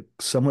 but is it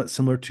somewhat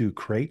similar to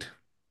crate?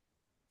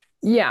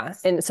 Yeah.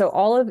 And so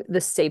all of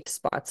the safe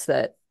spots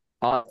that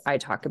I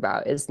talk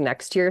about is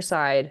next to your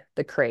side,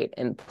 the crate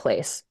in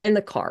place, and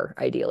the car,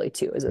 ideally,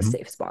 too, is a Mhm.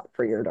 safe spot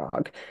for your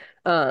dog.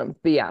 But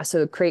yeah, so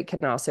the crate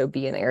can also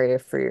be an area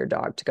for your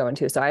dog to go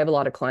into. So I have a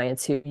lot of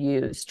clients who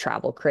use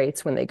travel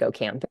crates when they go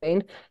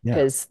camping Yeah.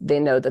 because they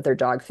know that their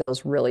dog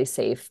feels really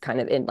safe, kind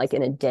of in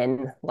a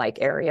den-like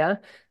area,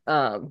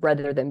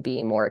 rather than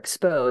being more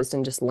exposed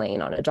and just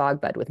laying on a dog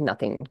bed with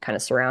nothing kind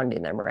of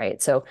surrounding them,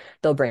 right? So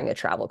they'll bring a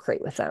travel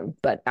crate with them.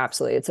 But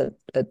absolutely, it's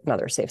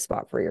another safe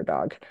spot for your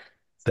dog.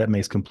 That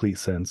makes complete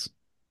sense.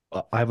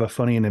 I have a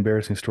funny and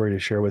embarrassing story to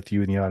share with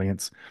you in the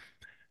audience.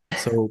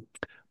 So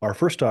our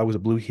first dog was a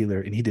blue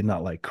heeler, and he did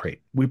not like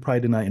crate. We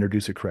probably did not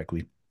introduce it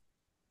correctly.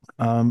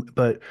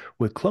 But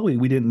with Chloe,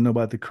 we didn't know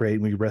about the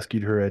crate. We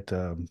rescued her at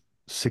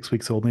 6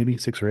 weeks old, maybe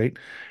 6 or 8.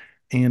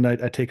 And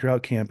I take her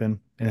out camping,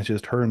 and it's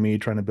just her and me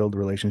trying to build a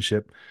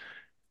relationship.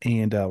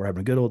 And we're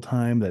having a good old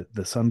time. That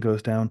the sun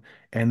goes down,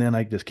 and then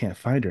I just can't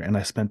find her. And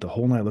I spent the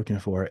whole night looking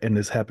for her. And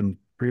this happened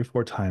 3 or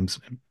 4 times.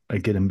 I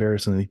get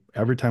embarrassingly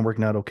every time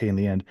working out okay in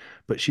the end.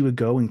 But she would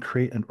go and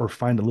create or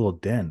find a little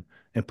den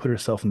and put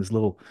herself in this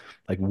little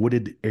like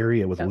wooded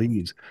area with Yep.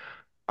 leaves.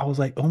 I was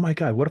like, oh my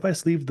God, what if I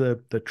just leave the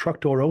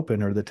truck door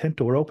open or the tent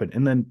door open?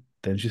 And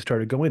then she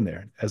started going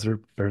there as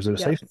a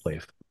safe Yep.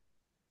 place. It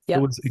Yep.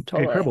 was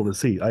Totally. incredible to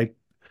see.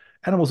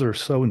 Animals are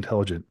so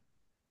intelligent.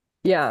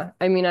 Yeah.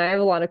 I mean, I have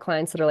a lot of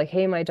clients that are like,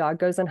 hey, my dog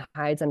goes and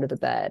hides under the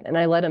bed. And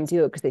I let them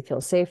do it because they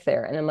feel safe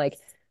there. And I'm like,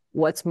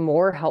 what's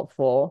more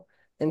helpful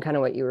than kind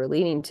of what you were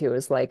leading to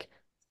is like,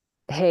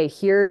 hey,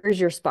 here's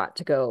your spot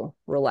to go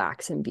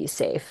relax and be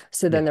safe.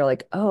 So then Yeah. they're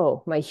like,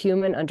 oh, my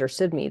human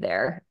understood me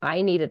there.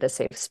 I needed a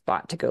safe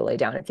spot to go lay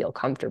down and feel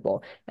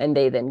comfortable. And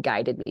they then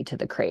guided me to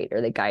the crate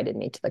or they guided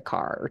me to the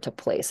car or to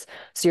place.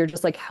 So you're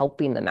just like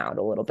helping them out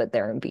a little bit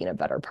there and being a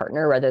better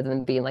partner rather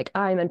than being like,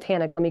 I'm in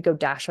panic. Let me go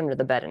dash under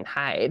the bed and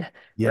hide.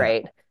 Yeah.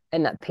 Right.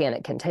 And that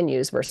panic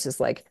continues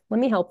versus like, let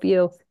me help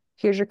you.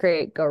 Here's your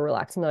crate. Go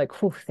relax. And they're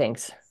like, whew,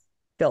 thanks.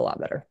 Feel a lot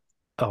better.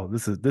 Oh,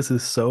 this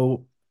is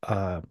so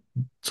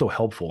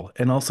helpful.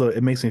 And also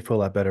it makes me feel a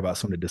lot better about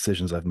some of the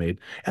decisions I've made.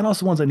 And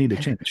also ones I need to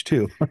change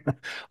too.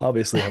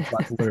 Obviously, I have a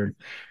lot to learn.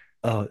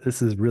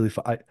 This is really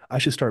fun. I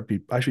should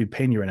be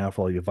paying you right now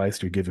for all the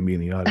advice you're giving me in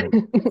the audio.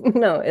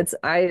 No,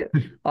 I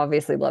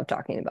obviously love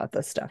talking about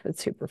this stuff.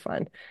 It's super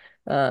fun.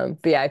 But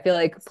yeah, I feel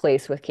like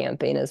place with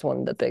camping is one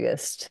of the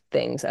biggest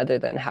things other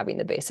than having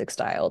the basics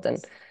dialed.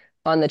 And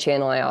on the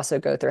channel, I also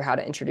go through how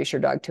to introduce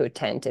your dog to a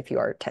tent if you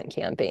are tent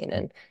camping.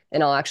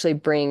 And I'll actually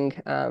bring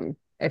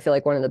I feel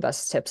like one of the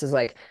best tips is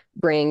like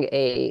bring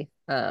a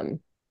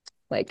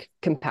like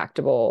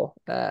compactable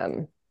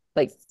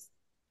like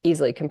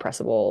easily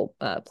compressible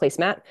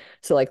placemat.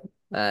 So like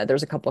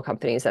there's a couple of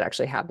companies that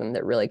actually have them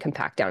that really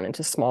compact down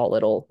into small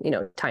little,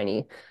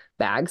 tiny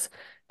bags.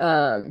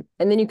 And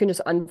then you can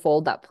just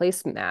unfold that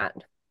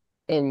placemat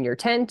in your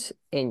tent,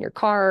 in your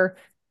car,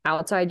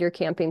 outside your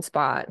camping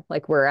spot,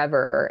 like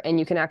wherever. And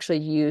you can actually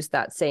use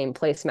that same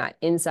placemat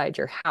inside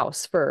your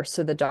house first.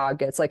 So the dog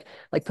gets like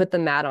put the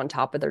mat on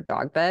top of their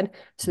dog bed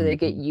so they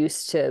get Mhm.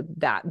 used to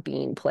that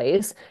being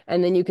place.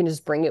 And then you can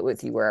just bring it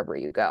with you wherever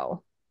you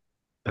go.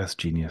 That's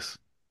genius.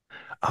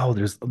 Oh,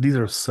 these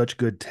are such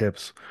good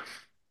tips,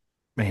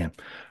 man.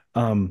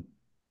 Um,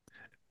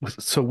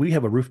 so we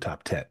have a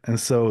rooftop tent, and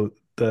so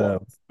the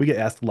Cool. we get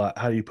asked a lot,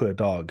 how do you put a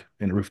dog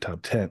in a rooftop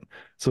tent?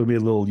 So we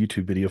made a little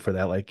YouTube video for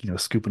that, like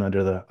scooping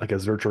under the like a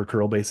Zercher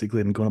curl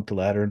basically, and going up the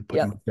ladder and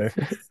putting Yep. them up there.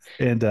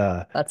 And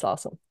That's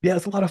awesome. yeah,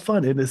 it's a lot of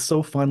fun. And it's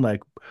so fun.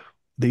 Like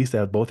they used to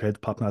have both heads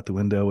popping out the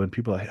window, and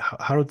people are like,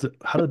 how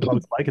do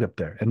dogs like it up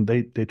there? And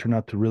they turn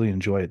out to really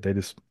enjoy it. They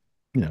just,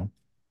 you know,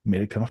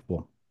 made it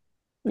comfortable.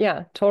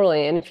 Yeah,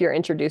 totally. And if you're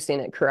introducing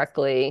it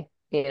correctly,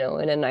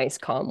 in a nice,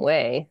 calm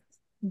way,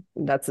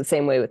 that's the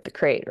same way with the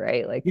crate,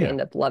 right? Like they Yeah,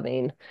 end up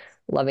loving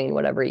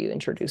whatever you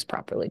introduce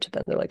properly to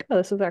them. They're like, oh,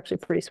 this is actually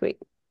pretty sweet.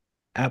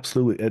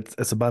 absolutely.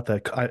 It's about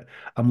that.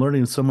 I'm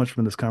learning so much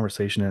from this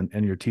conversation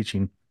and your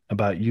teaching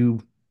about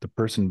you, the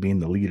person being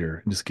the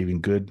leader, and just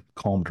giving good,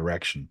 calm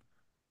direction.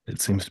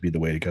 It seems to be the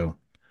way to go.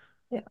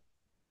 Yeah.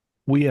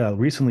 We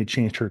recently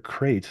changed her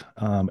crate,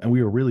 and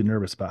we were really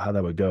nervous about how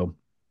that would go.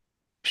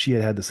 She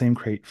had had the same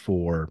crate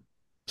for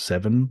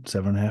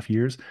 7.5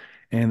 years.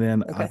 And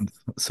then Okay. on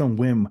some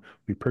whim,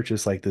 we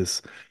purchased like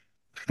this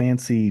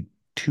fancy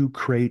two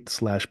crate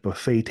slash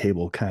buffet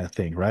table kind of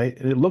thing, right?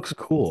 And it looks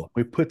cool.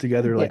 We put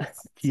together like Yeah.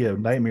 IKEA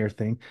nightmare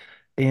thing.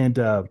 And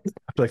after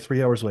like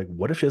 3 hours, we're like,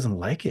 what if she doesn't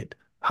like it?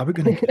 How are we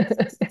gonna get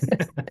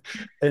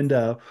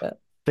and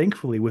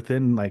thankfully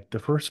within like the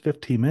first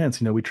 15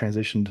 minutes, we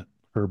transitioned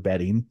her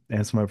bedding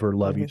and some of her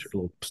Mhm. loveys, her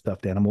little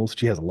stuffed animals.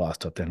 She has a lot of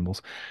stuffed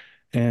animals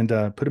and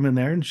put them in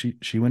there. And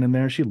she went in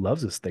there and she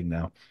loves this thing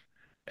now.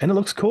 And it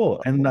looks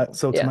cool. And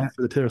so Yeah, tonight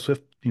for the Taylor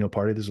Swift,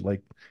 party, there's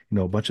like,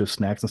 a bunch of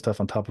snacks and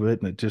stuff on top of it.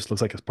 And it just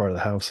looks like it's part of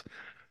the house.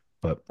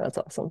 But that's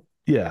awesome.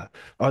 yeah.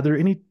 Are there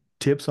any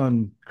tips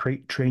on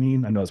crate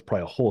training? I know it's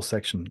probably a whole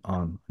section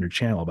on your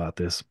channel about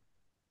this.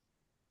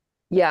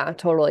 Yeah,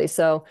 totally.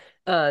 So,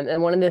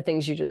 and one of the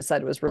things you just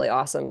said was really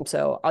awesome.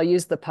 So I'll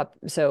use the pup.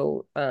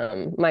 So,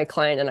 my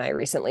client and I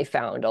recently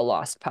found a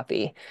lost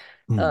puppy.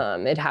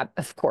 Mm, It had,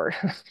 of course,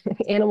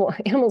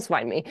 animals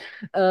find me.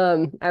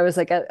 I was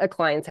like at a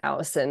client's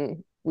house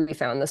and we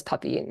found this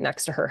puppy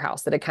next to her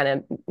house that had kind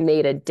of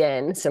made a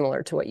den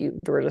similar to what you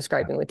were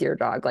describing with your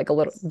dog, like a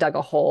little dug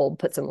a hole,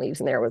 put some leaves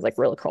in there, was like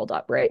really curled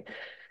up, right?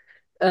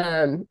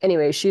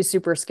 Anyway, she's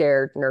super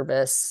scared,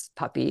 nervous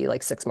puppy,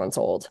 like 6 months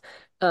old.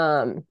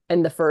 And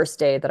the first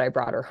day that I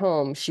brought her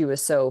home, she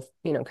was so,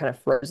 kind of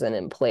frozen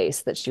in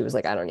place that she was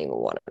like, I don't even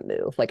want to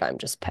move. Like I'm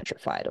just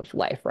petrified of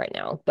life right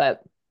now.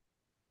 But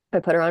I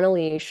put her on a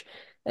leash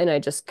and I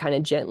just kind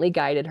of gently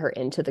guided her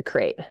into the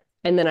crate.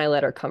 And then I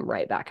let her come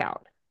right back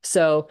out.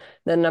 So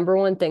the number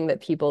one thing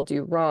that people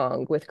do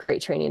wrong with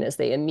crate training is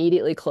they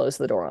immediately close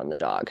the door on the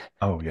dog.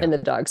 Oh yeah. And the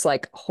dog's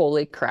like,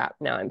 holy crap,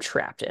 now I'm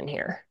trapped in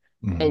here.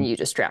 Hmm. And you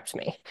just trapped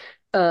me.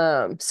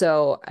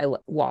 So I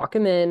walk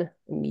him in,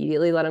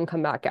 immediately let him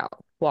come back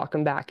out. Walk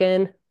him back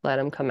in, let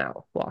him come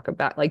out. Walk him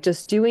back. Like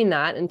just doing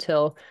that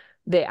until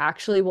they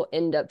actually will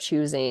end up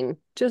choosing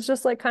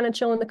just like kind of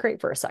chill in the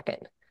crate for a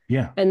second.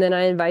 Yeah. And then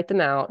I invite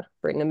them out,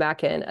 bring them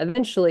back in.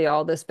 Eventually,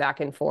 all this back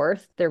and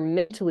forth, they're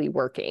mentally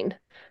working.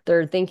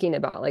 They're thinking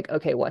about, like,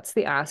 okay, what's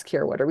the ask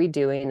here? What are we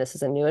doing? This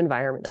is a new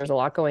environment. There's a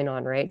lot going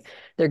on, right?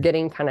 They're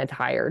getting kind of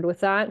tired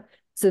with that.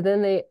 So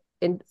then they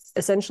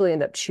essentially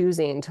end up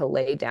choosing to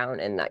lay down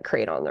in that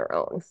crate on their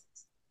own.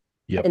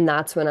 Yep. And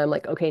that's when I'm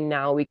like, okay,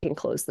 now we can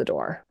close the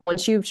door.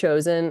 Once you've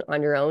chosen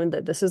on your own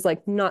that this is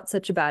like not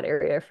such a bad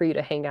area for you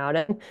to hang out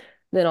in,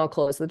 then I'll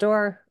close the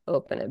door,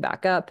 open it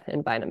back up,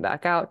 invite them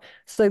back out.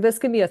 So like this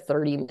can be a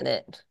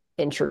 30-minute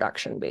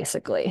introduction,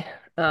 basically.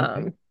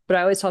 Okay. But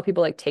I always tell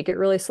people like take it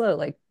really slow.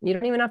 Like you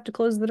don't even have to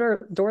close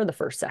the door the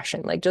first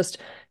session. Like just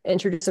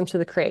introduce them to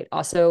the crate.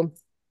 Also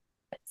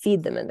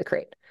feed them in the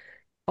crate.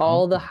 Oh,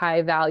 All the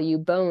high value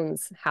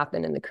bones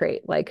happen in the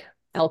crate, like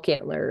elk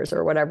antlers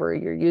or whatever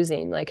you're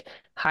using. Like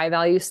high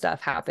value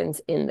stuff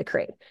happens in the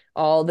crate.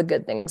 All the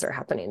good things are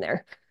happening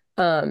there.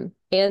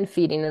 And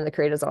feeding in the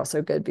crate is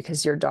also good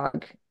because your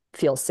dog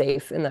feels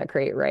safe in that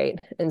crate, right?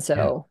 And yeah.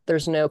 so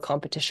there's no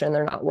competition.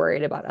 They're not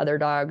worried about other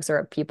dogs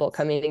or people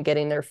coming and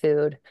getting their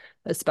food,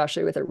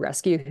 especially with a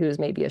rescue who's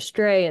maybe a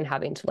stray and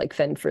having to like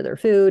fend for their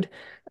food.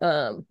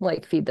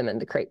 Like feed them in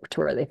the crate to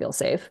where they feel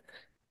safe.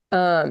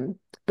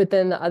 But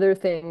then the other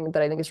thing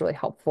that I think is really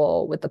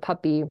helpful with the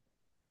puppy,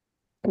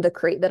 the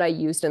crate that I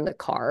used in the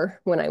car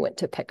when I went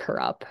to pick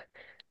her up,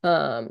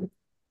 um,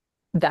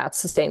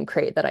 that's the same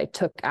crate that I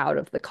took out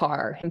of the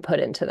car and put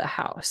into the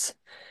house.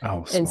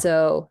 Oh, And smart.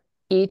 so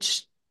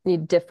each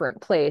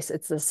different place,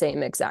 it's the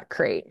same exact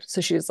crate. So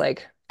she was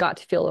like, got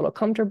to feel a little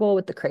comfortable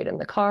with the crate in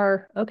the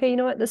car. Okay, you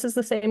know what? This is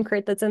the same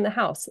crate that's in the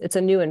house. It's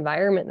a new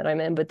environment that I'm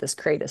in, but this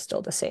crate is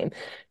still the same.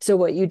 So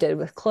what you did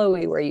with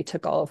Chloe, where you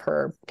took all of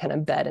her kind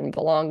of bed and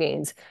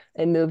belongings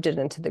and moved it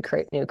into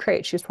the new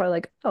crate, she was probably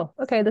like, oh,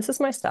 okay, this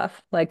is my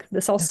stuff. Like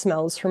this all Yeah.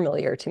 smells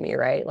familiar to me,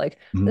 right? Like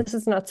Mhm. this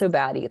is not so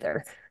bad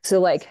either. So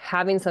like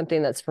having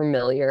something that's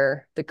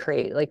familiar, the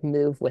crate, like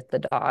move with the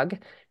dog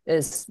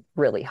is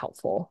really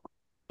helpful.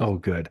 Oh,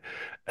 good.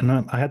 And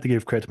I have to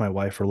give credit to my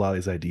wife for a lot of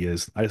these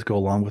ideas. I just go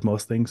along with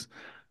most things.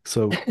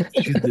 So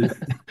she did.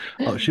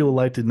 Oh, she will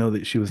like to know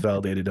that she was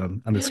validated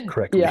on this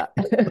correctly. Yeah.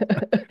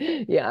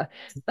 Yeah.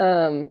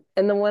 And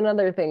the one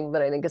other thing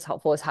that I think is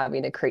helpful is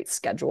having a crate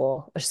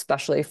schedule,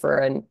 especially for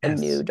a Yes.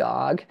 new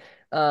dog.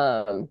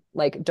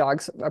 Like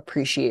dogs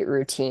appreciate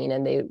routine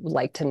and they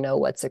like to know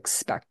what's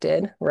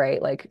expected, right?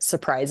 Like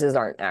surprises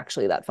aren't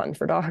actually that fun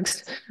for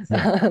dogs.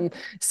 Yeah.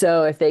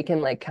 So if they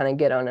can like kind of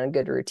get on a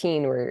good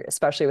routine where,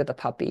 especially with a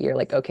puppy, you're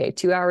like, okay,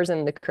 2 hours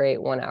in the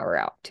crate, 1 hour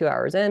out, 2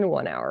 hours in,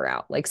 1 hour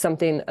out, like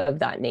something of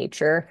that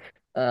nature,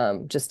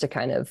 just to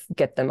kind of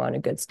get them on a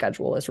good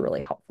schedule is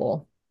really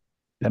helpful.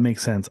 That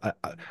makes sense.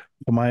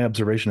 From my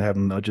observation,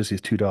 having not just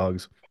these two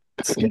dogs,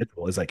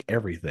 schedule is like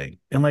everything.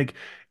 And like,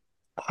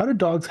 how do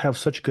dogs have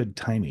such good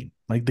timing?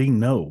 Like they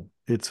know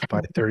it's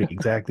 5:30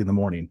 exactly in the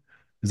morning.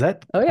 Is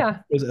that Oh yeah.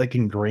 is it like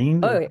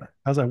ingrained Oh or yeah.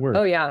 how's that Oh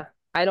work? yeah.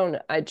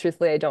 I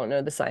truthfully I don't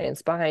know the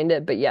science behind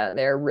it, but yeah,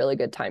 they're really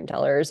good time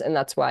tellers, and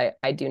that's why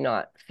I do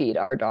not feed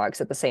our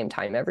dogs at the same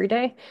time every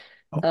day.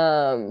 Oh,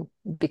 Um,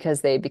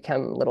 because they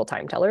become little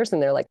time tellers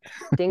and they're like,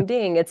 ding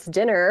ding, it's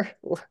dinner.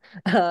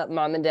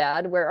 Mom and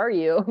dad, where are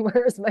you?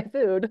 Where's my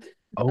food?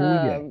 oh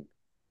yeah. Um,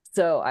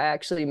 so I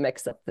actually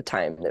mix up the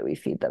time that we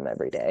feed them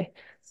every day.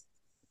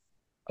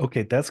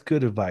 Okay, that's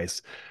good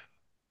advice.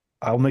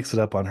 I'll mix it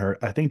up on her.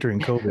 I think during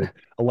COVID,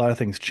 a lot of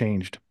things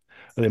changed.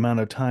 The amount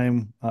of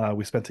time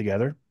we spent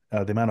together,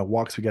 the amount of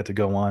walks we got to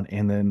go on,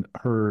 and then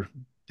her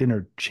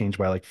dinner changed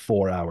by like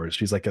 4 hours.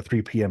 She's like a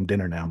 3 p.m.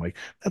 dinner now. I'm like,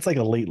 that's like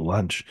a late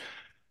lunch.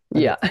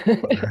 I got Yeah.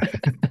 her.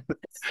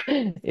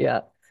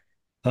 Yeah.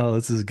 Oh,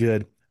 this is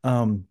good.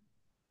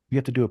 We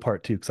have to do a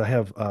part two because I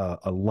have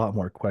a lot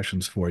more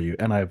questions for you,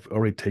 and I've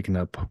already taken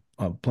up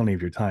plenty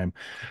of your time.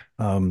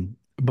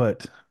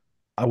 But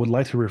I would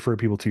like to refer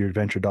people to your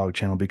Adventure Dog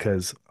channel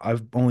because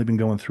I've only been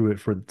going through it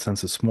for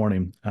since this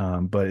morning,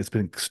 but it's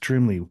been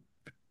extremely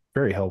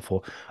very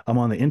helpful. I'm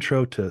on the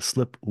intro to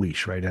Slip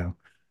Leash right now.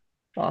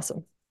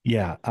 Awesome.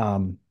 Yeah.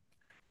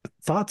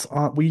 Thoughts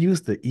on we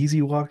use the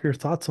Easy Walker.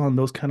 Thoughts on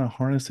those kind of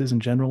harnesses in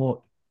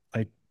general,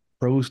 like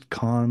pros,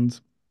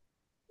 cons.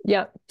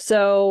 Yeah.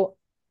 So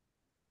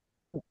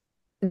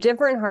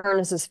different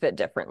harnesses fit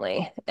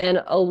differently.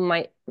 And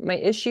my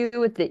issue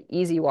with the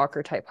easy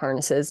walker type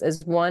harnesses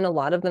is one, a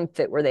lot of them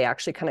fit where they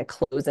actually kind of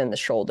close in the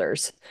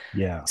shoulders.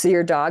 Yeah. So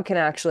your dog can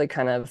actually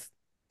kind of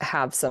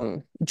have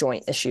some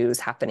joint issues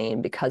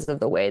happening because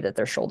of the way that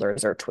their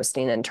shoulders are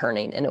twisting and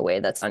turning in a way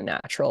that's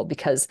unnatural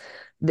because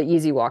the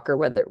easy walker,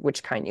 whether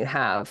which kind you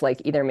have,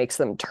 like either makes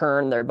them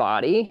turn their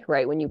body,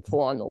 right, when you pull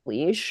on the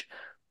leash,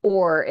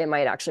 or it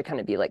might actually kind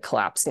of be like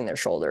collapsing their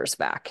shoulders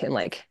back and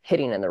like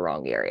hitting in the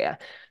wrong area.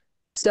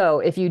 So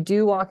if you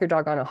do walk your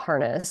dog on a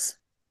harness,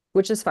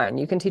 which is fine,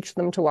 you can teach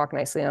them to walk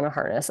nicely on a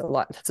harness. A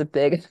lot, it's a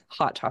big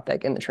hot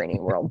topic in the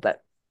training world,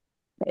 but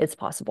it's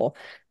possible.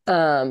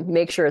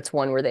 Make sure it's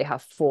one where they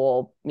have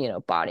full,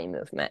 body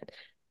movement.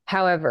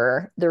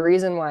 However, the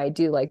reason why I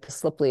do like the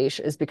slip leash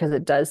is because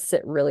it does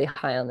sit really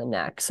high on the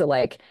neck. So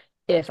like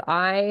if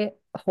I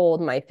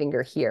hold my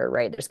finger here,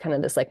 right, there's kind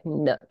of this like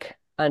nook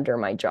under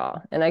my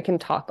jaw, and I can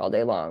talk all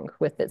day long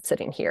with it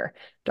sitting here.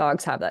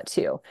 Dogs have that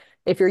too.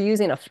 If you're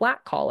using a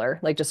flat collar,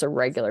 like just a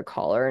regular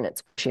collar, and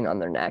it's pushing on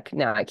their neck,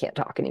 now I can't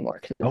talk anymore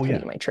because Oh it's yeah.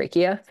 hitting my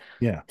trachea.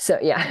 Yeah. So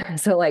yeah,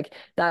 so like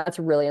that's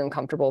really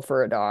uncomfortable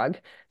for a dog.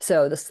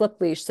 So the slip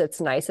leash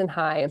sits nice and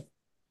high,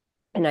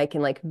 and I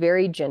can like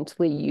very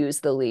gently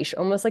use the leash,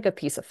 almost like a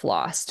piece of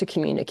floss to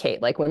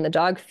communicate. Like when the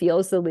dog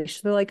feels the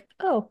leash, they're like,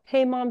 "Oh,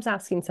 hey, mom's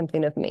asking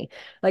something of me."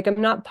 Like I'm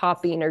not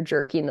popping or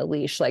jerking the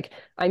leash. Like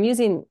I'm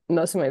using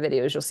most of my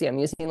videos, you'll see I'm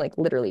using like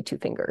literally two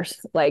fingers.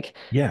 Like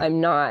Yeah. I'm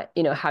not,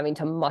 having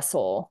to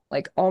muscle.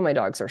 Like all my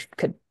dogs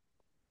could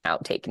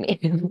outtake me.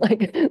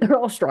 Like they're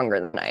all stronger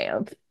than I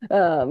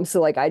am.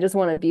 So like I just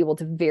want to be able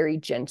to very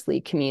gently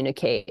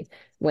communicate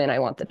when I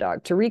want the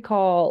dog to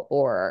recall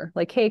or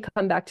like, hey,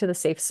 come back to the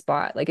safe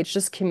spot. Like it's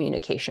just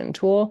communication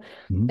tool.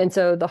 Mhm. And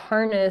so the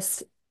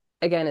harness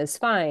again is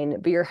fine,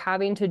 but you're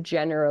having to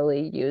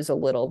generally use a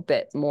little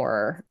bit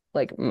more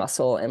like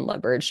muscle and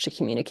leverage to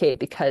communicate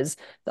because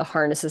the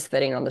harness is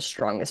fitting on the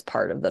strongest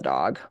part of the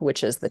dog,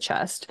 which is the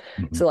chest.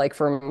 Mhm. So like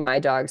for my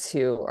dogs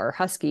who are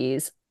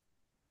huskies,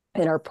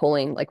 and are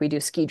pulling like we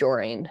do ski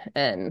joring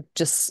and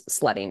just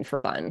sledding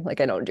for fun. Like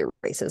I don't do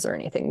races or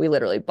anything. We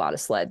literally bought a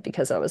sled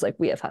because I was like,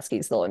 we have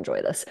huskies, they'll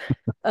enjoy this.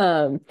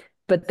 Um,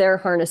 but their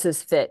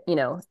harnesses fit,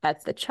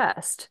 at the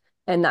chest.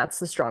 And that's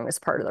the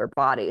strongest part of their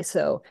body.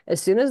 So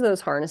as soon as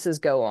those harnesses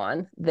go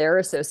on, their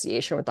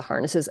association with the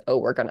harness is, oh,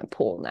 we're going to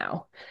pull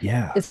now.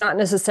 Yeah. It's not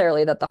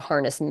necessarily that the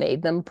harness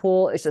made them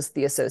pull. It's just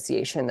the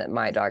association that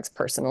my dogs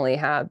personally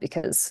have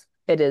because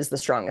it is the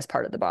strongest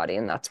part of the body.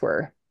 And that's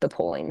where the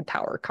pulling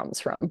power comes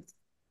from.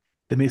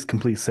 That makes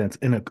complete sense.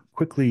 And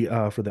quickly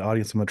for the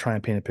audience, I'm gonna try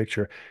and paint a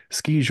picture.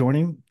 Ski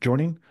joining,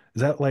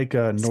 is that like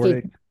Ski,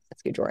 Nordic?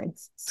 ski joring.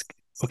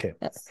 Okay.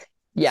 So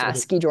Yeah,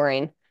 ski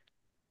joring.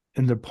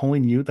 and they're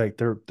pulling you, like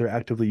they're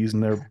actively using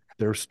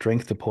their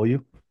strength to pull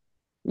you.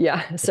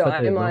 Yeah. I So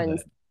bet they love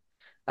that.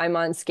 I'm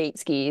on skate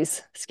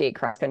skis, skate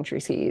cross country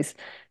skis.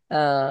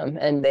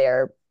 And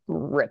they're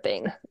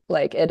ripping.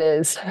 Like it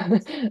is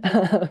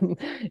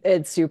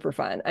it's super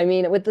fun. I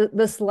mean, with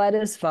the sled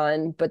is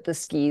fun, but the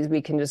skis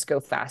we can just go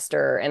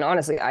faster. And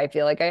honestly, I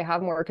feel like I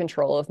have more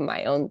control of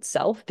my own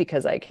self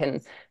because I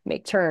can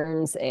make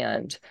turns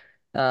and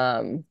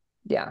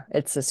yeah,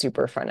 it's a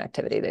super fun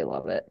activity. They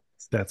love it.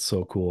 That's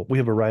so cool. We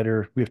have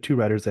two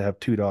riders that have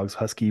two dogs,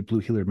 Husky Blue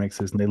Heeler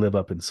mixes, and they live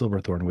up in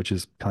Silverthorne, which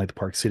is kind of like the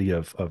park city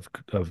of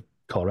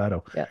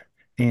Colorado. Yeah.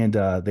 And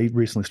they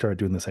recently started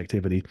doing this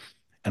activity,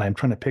 and I'm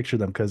trying to picture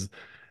them because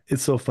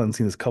it's so fun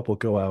seeing this couple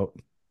go out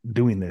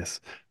doing this.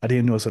 I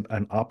didn't know it was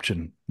an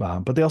option,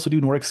 but they also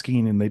do Nordic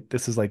skiing, and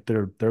this is like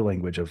their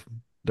language of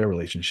their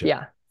relationship.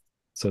 Yeah.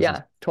 So it's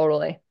just, Yeah,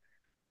 totally.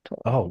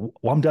 oh,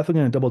 well, I'm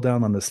definitely going to double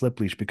down on the slip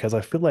leash because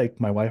I feel like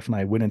my wife and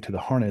I went into the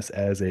harness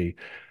as a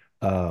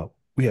uh,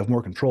 we have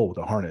more control with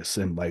the harness,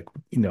 and like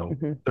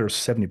Mhm. they're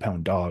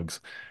 70-pound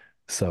dogs.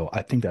 So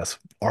I think that's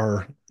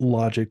our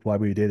logic why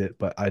we did it,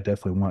 but I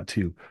definitely want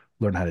to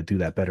learn how to do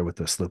that better with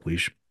the slip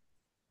leash.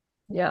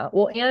 Yeah.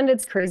 Well, and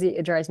it's crazy.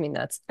 It drives me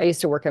nuts. I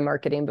used to work in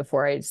marketing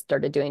before I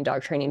started doing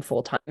dog training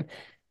full time.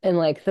 And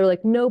like they're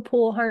like, no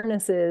pull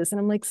harnesses. And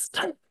I'm like,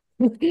 stop.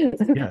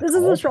 Yeah, This it's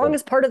is the all pull.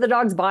 strongest part of the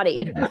dog's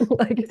body. Yeah.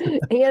 Like,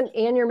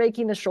 and you're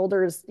making the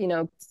shoulders,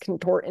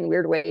 contort in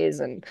weird ways.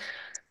 And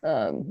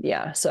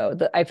yeah. So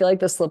I feel like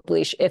the slip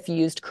leash, if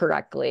used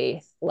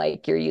correctly,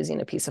 like you're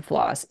using a piece of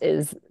floss,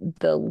 is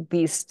the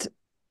least,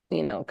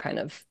 kind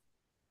of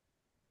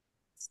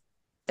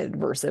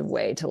adversive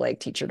way to like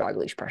teach your dog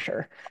leash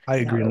pressure I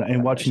and how agree. to walk And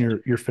on watching leash.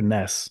 your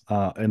finesse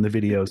in the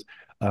videos,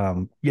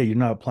 yeah, you're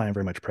not applying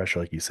very much pressure,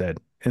 like you said.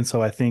 And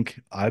so I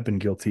think I've been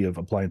guilty of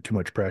applying too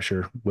much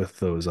pressure with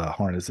those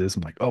harnesses.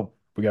 I'm like, oh,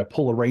 we got to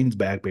pull the reins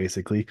back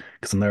basically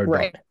because another dog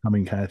Right.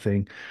 coming kind of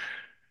thing.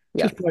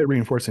 Yeah. Just probably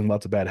reinforcing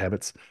lots of bad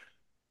habits.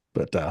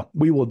 But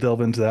we will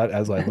delve into that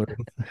as I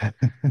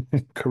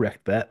learn,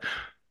 correct that.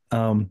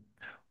 Um,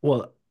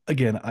 well,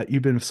 again,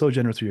 you've been so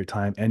generous with your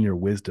time and your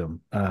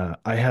wisdom.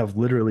 I have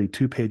literally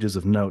 2 pages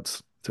of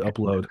notes to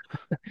upload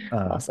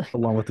Awesome.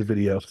 along with the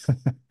video.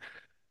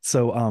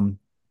 So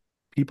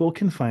people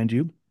can find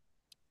you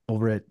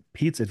over at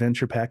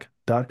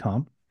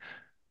pete'sadventurepack.com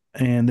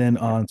and then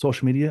Yeah. on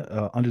social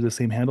media under the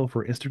same handle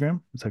for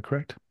Instagram. Is that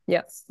correct?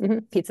 Yeah.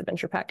 Pizza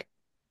Venture Pack.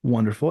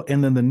 Wonderful.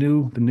 And then the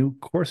new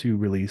course you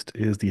released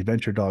is the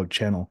Adventure Dog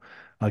channel.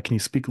 Can you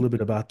speak a little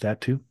bit about that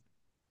too?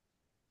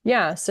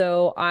 Yeah.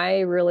 So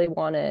I really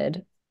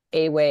wanted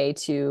a way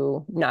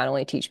to not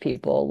only teach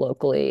people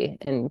locally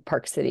in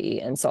Park City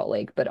and Salt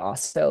Lake, but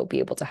also be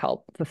able to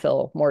help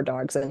fulfill more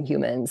dogs and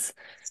humans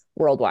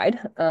worldwide.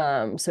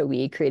 So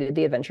we created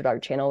the Adventure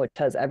Dog channel, which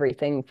has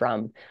everything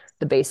from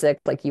the basic,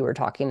 like you were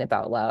talking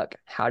about, like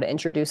how to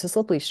introduce a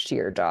slip leash to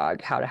your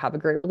dog, how to have a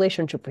great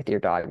relationship with your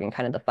dog, and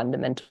kind of the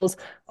fundamentals,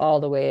 all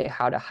the way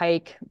how to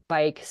hike,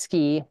 bike,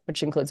 ski,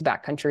 which includes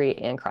backcountry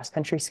and cross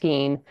country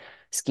skiing,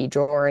 ski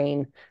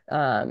joring,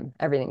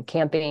 everything,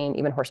 camping,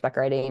 even horseback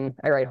riding.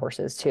 I ride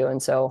horses too.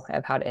 And so I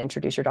have how to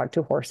introduce your dog to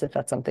a horse if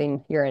that's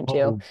something you're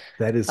into. Oh,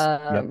 that is, yep,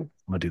 Um, I'm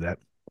gonna do that.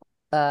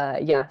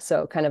 yeah,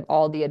 so kind of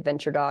all the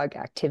adventure dog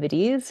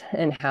activities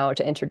and how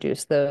to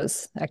introduce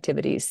those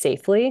activities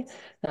safely,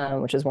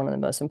 which is one of the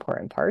most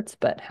important parts,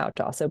 but how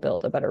to also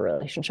build a better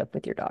relationship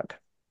with your dog.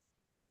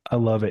 I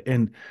love it.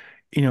 And,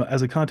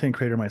 as a content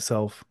creator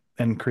myself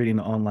and creating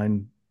an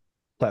online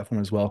platform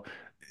as well,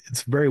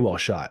 it's very well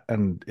shot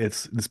and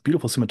it's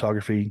beautiful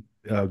cinematography,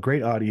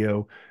 great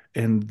audio,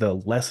 and the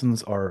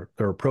lessons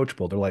they're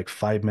approachable. They're like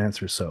 5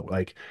 minutes or so.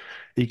 Like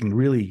you can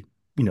really,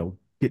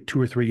 get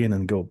two or three in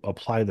and go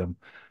apply them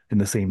in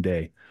the same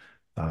day.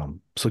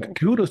 So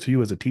kudos to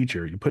you as a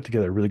teacher. You put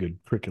together a really good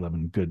curriculum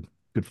and good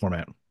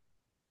format.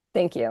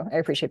 Thank you. I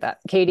appreciate that.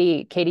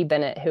 Katie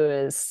Bennett, who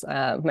is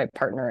my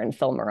partner and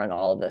filmer on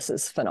all of this,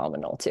 is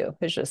phenomenal too.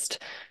 It's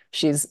just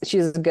she's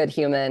a good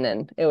human,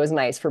 and it was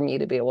nice for me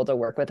to be able to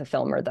work with a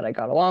filmer that I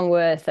got along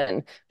with,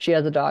 and she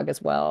has a dog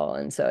as well,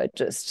 and so it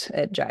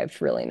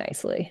jived really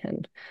nicely,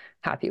 and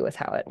happy with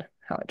how it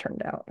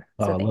turned out.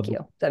 So I thank love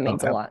you. That oh,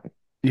 means a lot.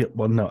 yeah,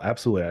 well, no,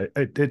 absolutely.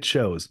 It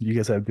shows you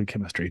guys have good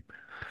chemistry.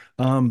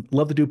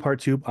 Love to do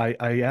part two.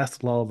 I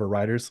asked a lot of our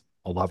riders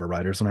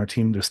on our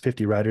team. There's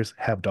 50 riders,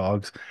 have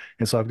dogs,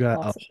 and so I've got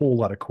a Awesome. whole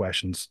lot of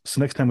questions.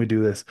 So next time we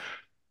do this,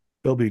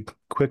 it'll be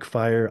quick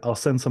fire. I'll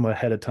send some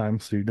ahead of time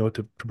so you know what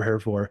to prepare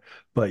for.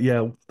 But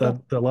yeah,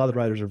 Cool. a lot of the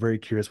riders are very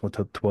curious what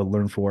to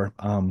learn for.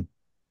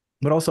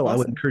 But also I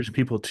would Awesome. encourage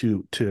people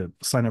to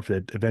sign up for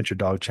the Adventure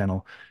Dog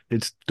channel.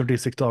 It's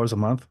 $36 a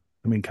month.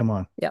 I mean, come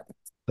on, Yep.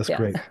 that's Yeah.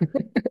 great.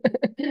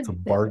 It's a Yeah,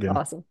 bargain.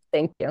 awesome.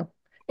 Thank you. Of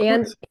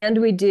And course.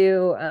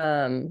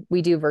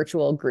 we do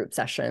virtual group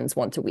sessions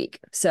once a week.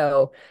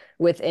 So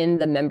within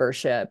the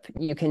membership,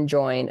 you can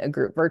join a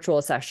group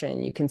virtual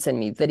session. You can send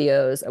me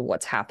videos of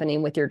what's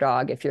happening with your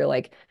dog. If you're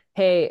like,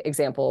 hey,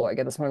 example, I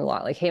get this one a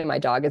lot, like, hey, my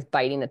dog is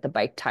biting at the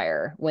bike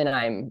tire when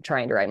I'm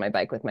trying to ride my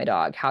bike with my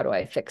dog. How do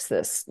I fix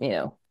this?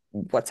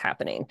 What's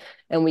happening?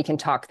 And we can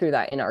talk through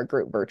that in our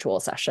group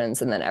virtual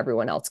sessions, and then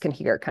everyone else can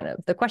hear kind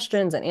of the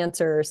questions and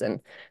answers, and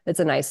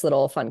it's a nice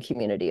little fun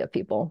community of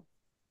people.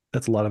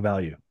 That's a lot of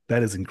value.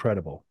 That is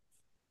incredible.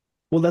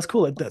 Well, that's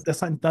cool.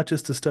 That's not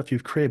just the stuff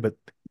you've created, but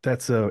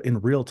that's in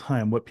real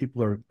time what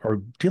people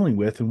are dealing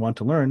with and want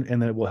to learn, and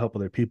then it will help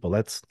other people.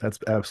 That's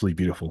absolutely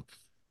beautiful.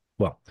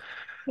 Well,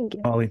 Thank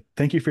you. Molly,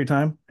 thank you for your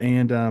time,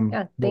 and Yeah,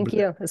 we'll thank do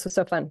that. you. This was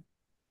so fun.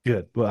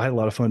 Good. Well, I had a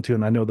lot of fun too,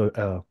 and I know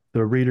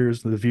the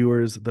readers, the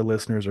viewers, the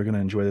listeners are going to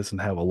enjoy this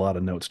and have a lot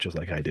of notes just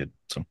like I did.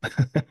 So,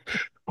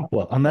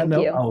 well, on that Thank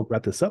note, you. I'll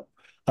wrap this up.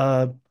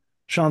 Uh,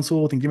 Sean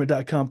Sewell with the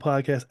Gamer.com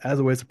podcast. As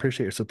always,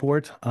 appreciate your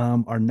support.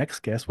 Our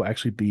next guest will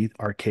actually be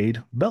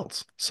Arcade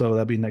Belts. So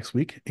that'll be next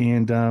week.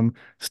 And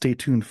stay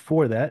tuned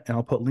for that. And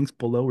I'll put links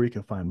below where you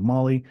can find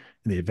Molly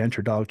and the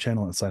Adventure Dog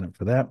channel and sign up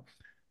for that.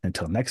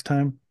 Until next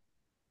time,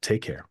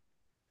 take care.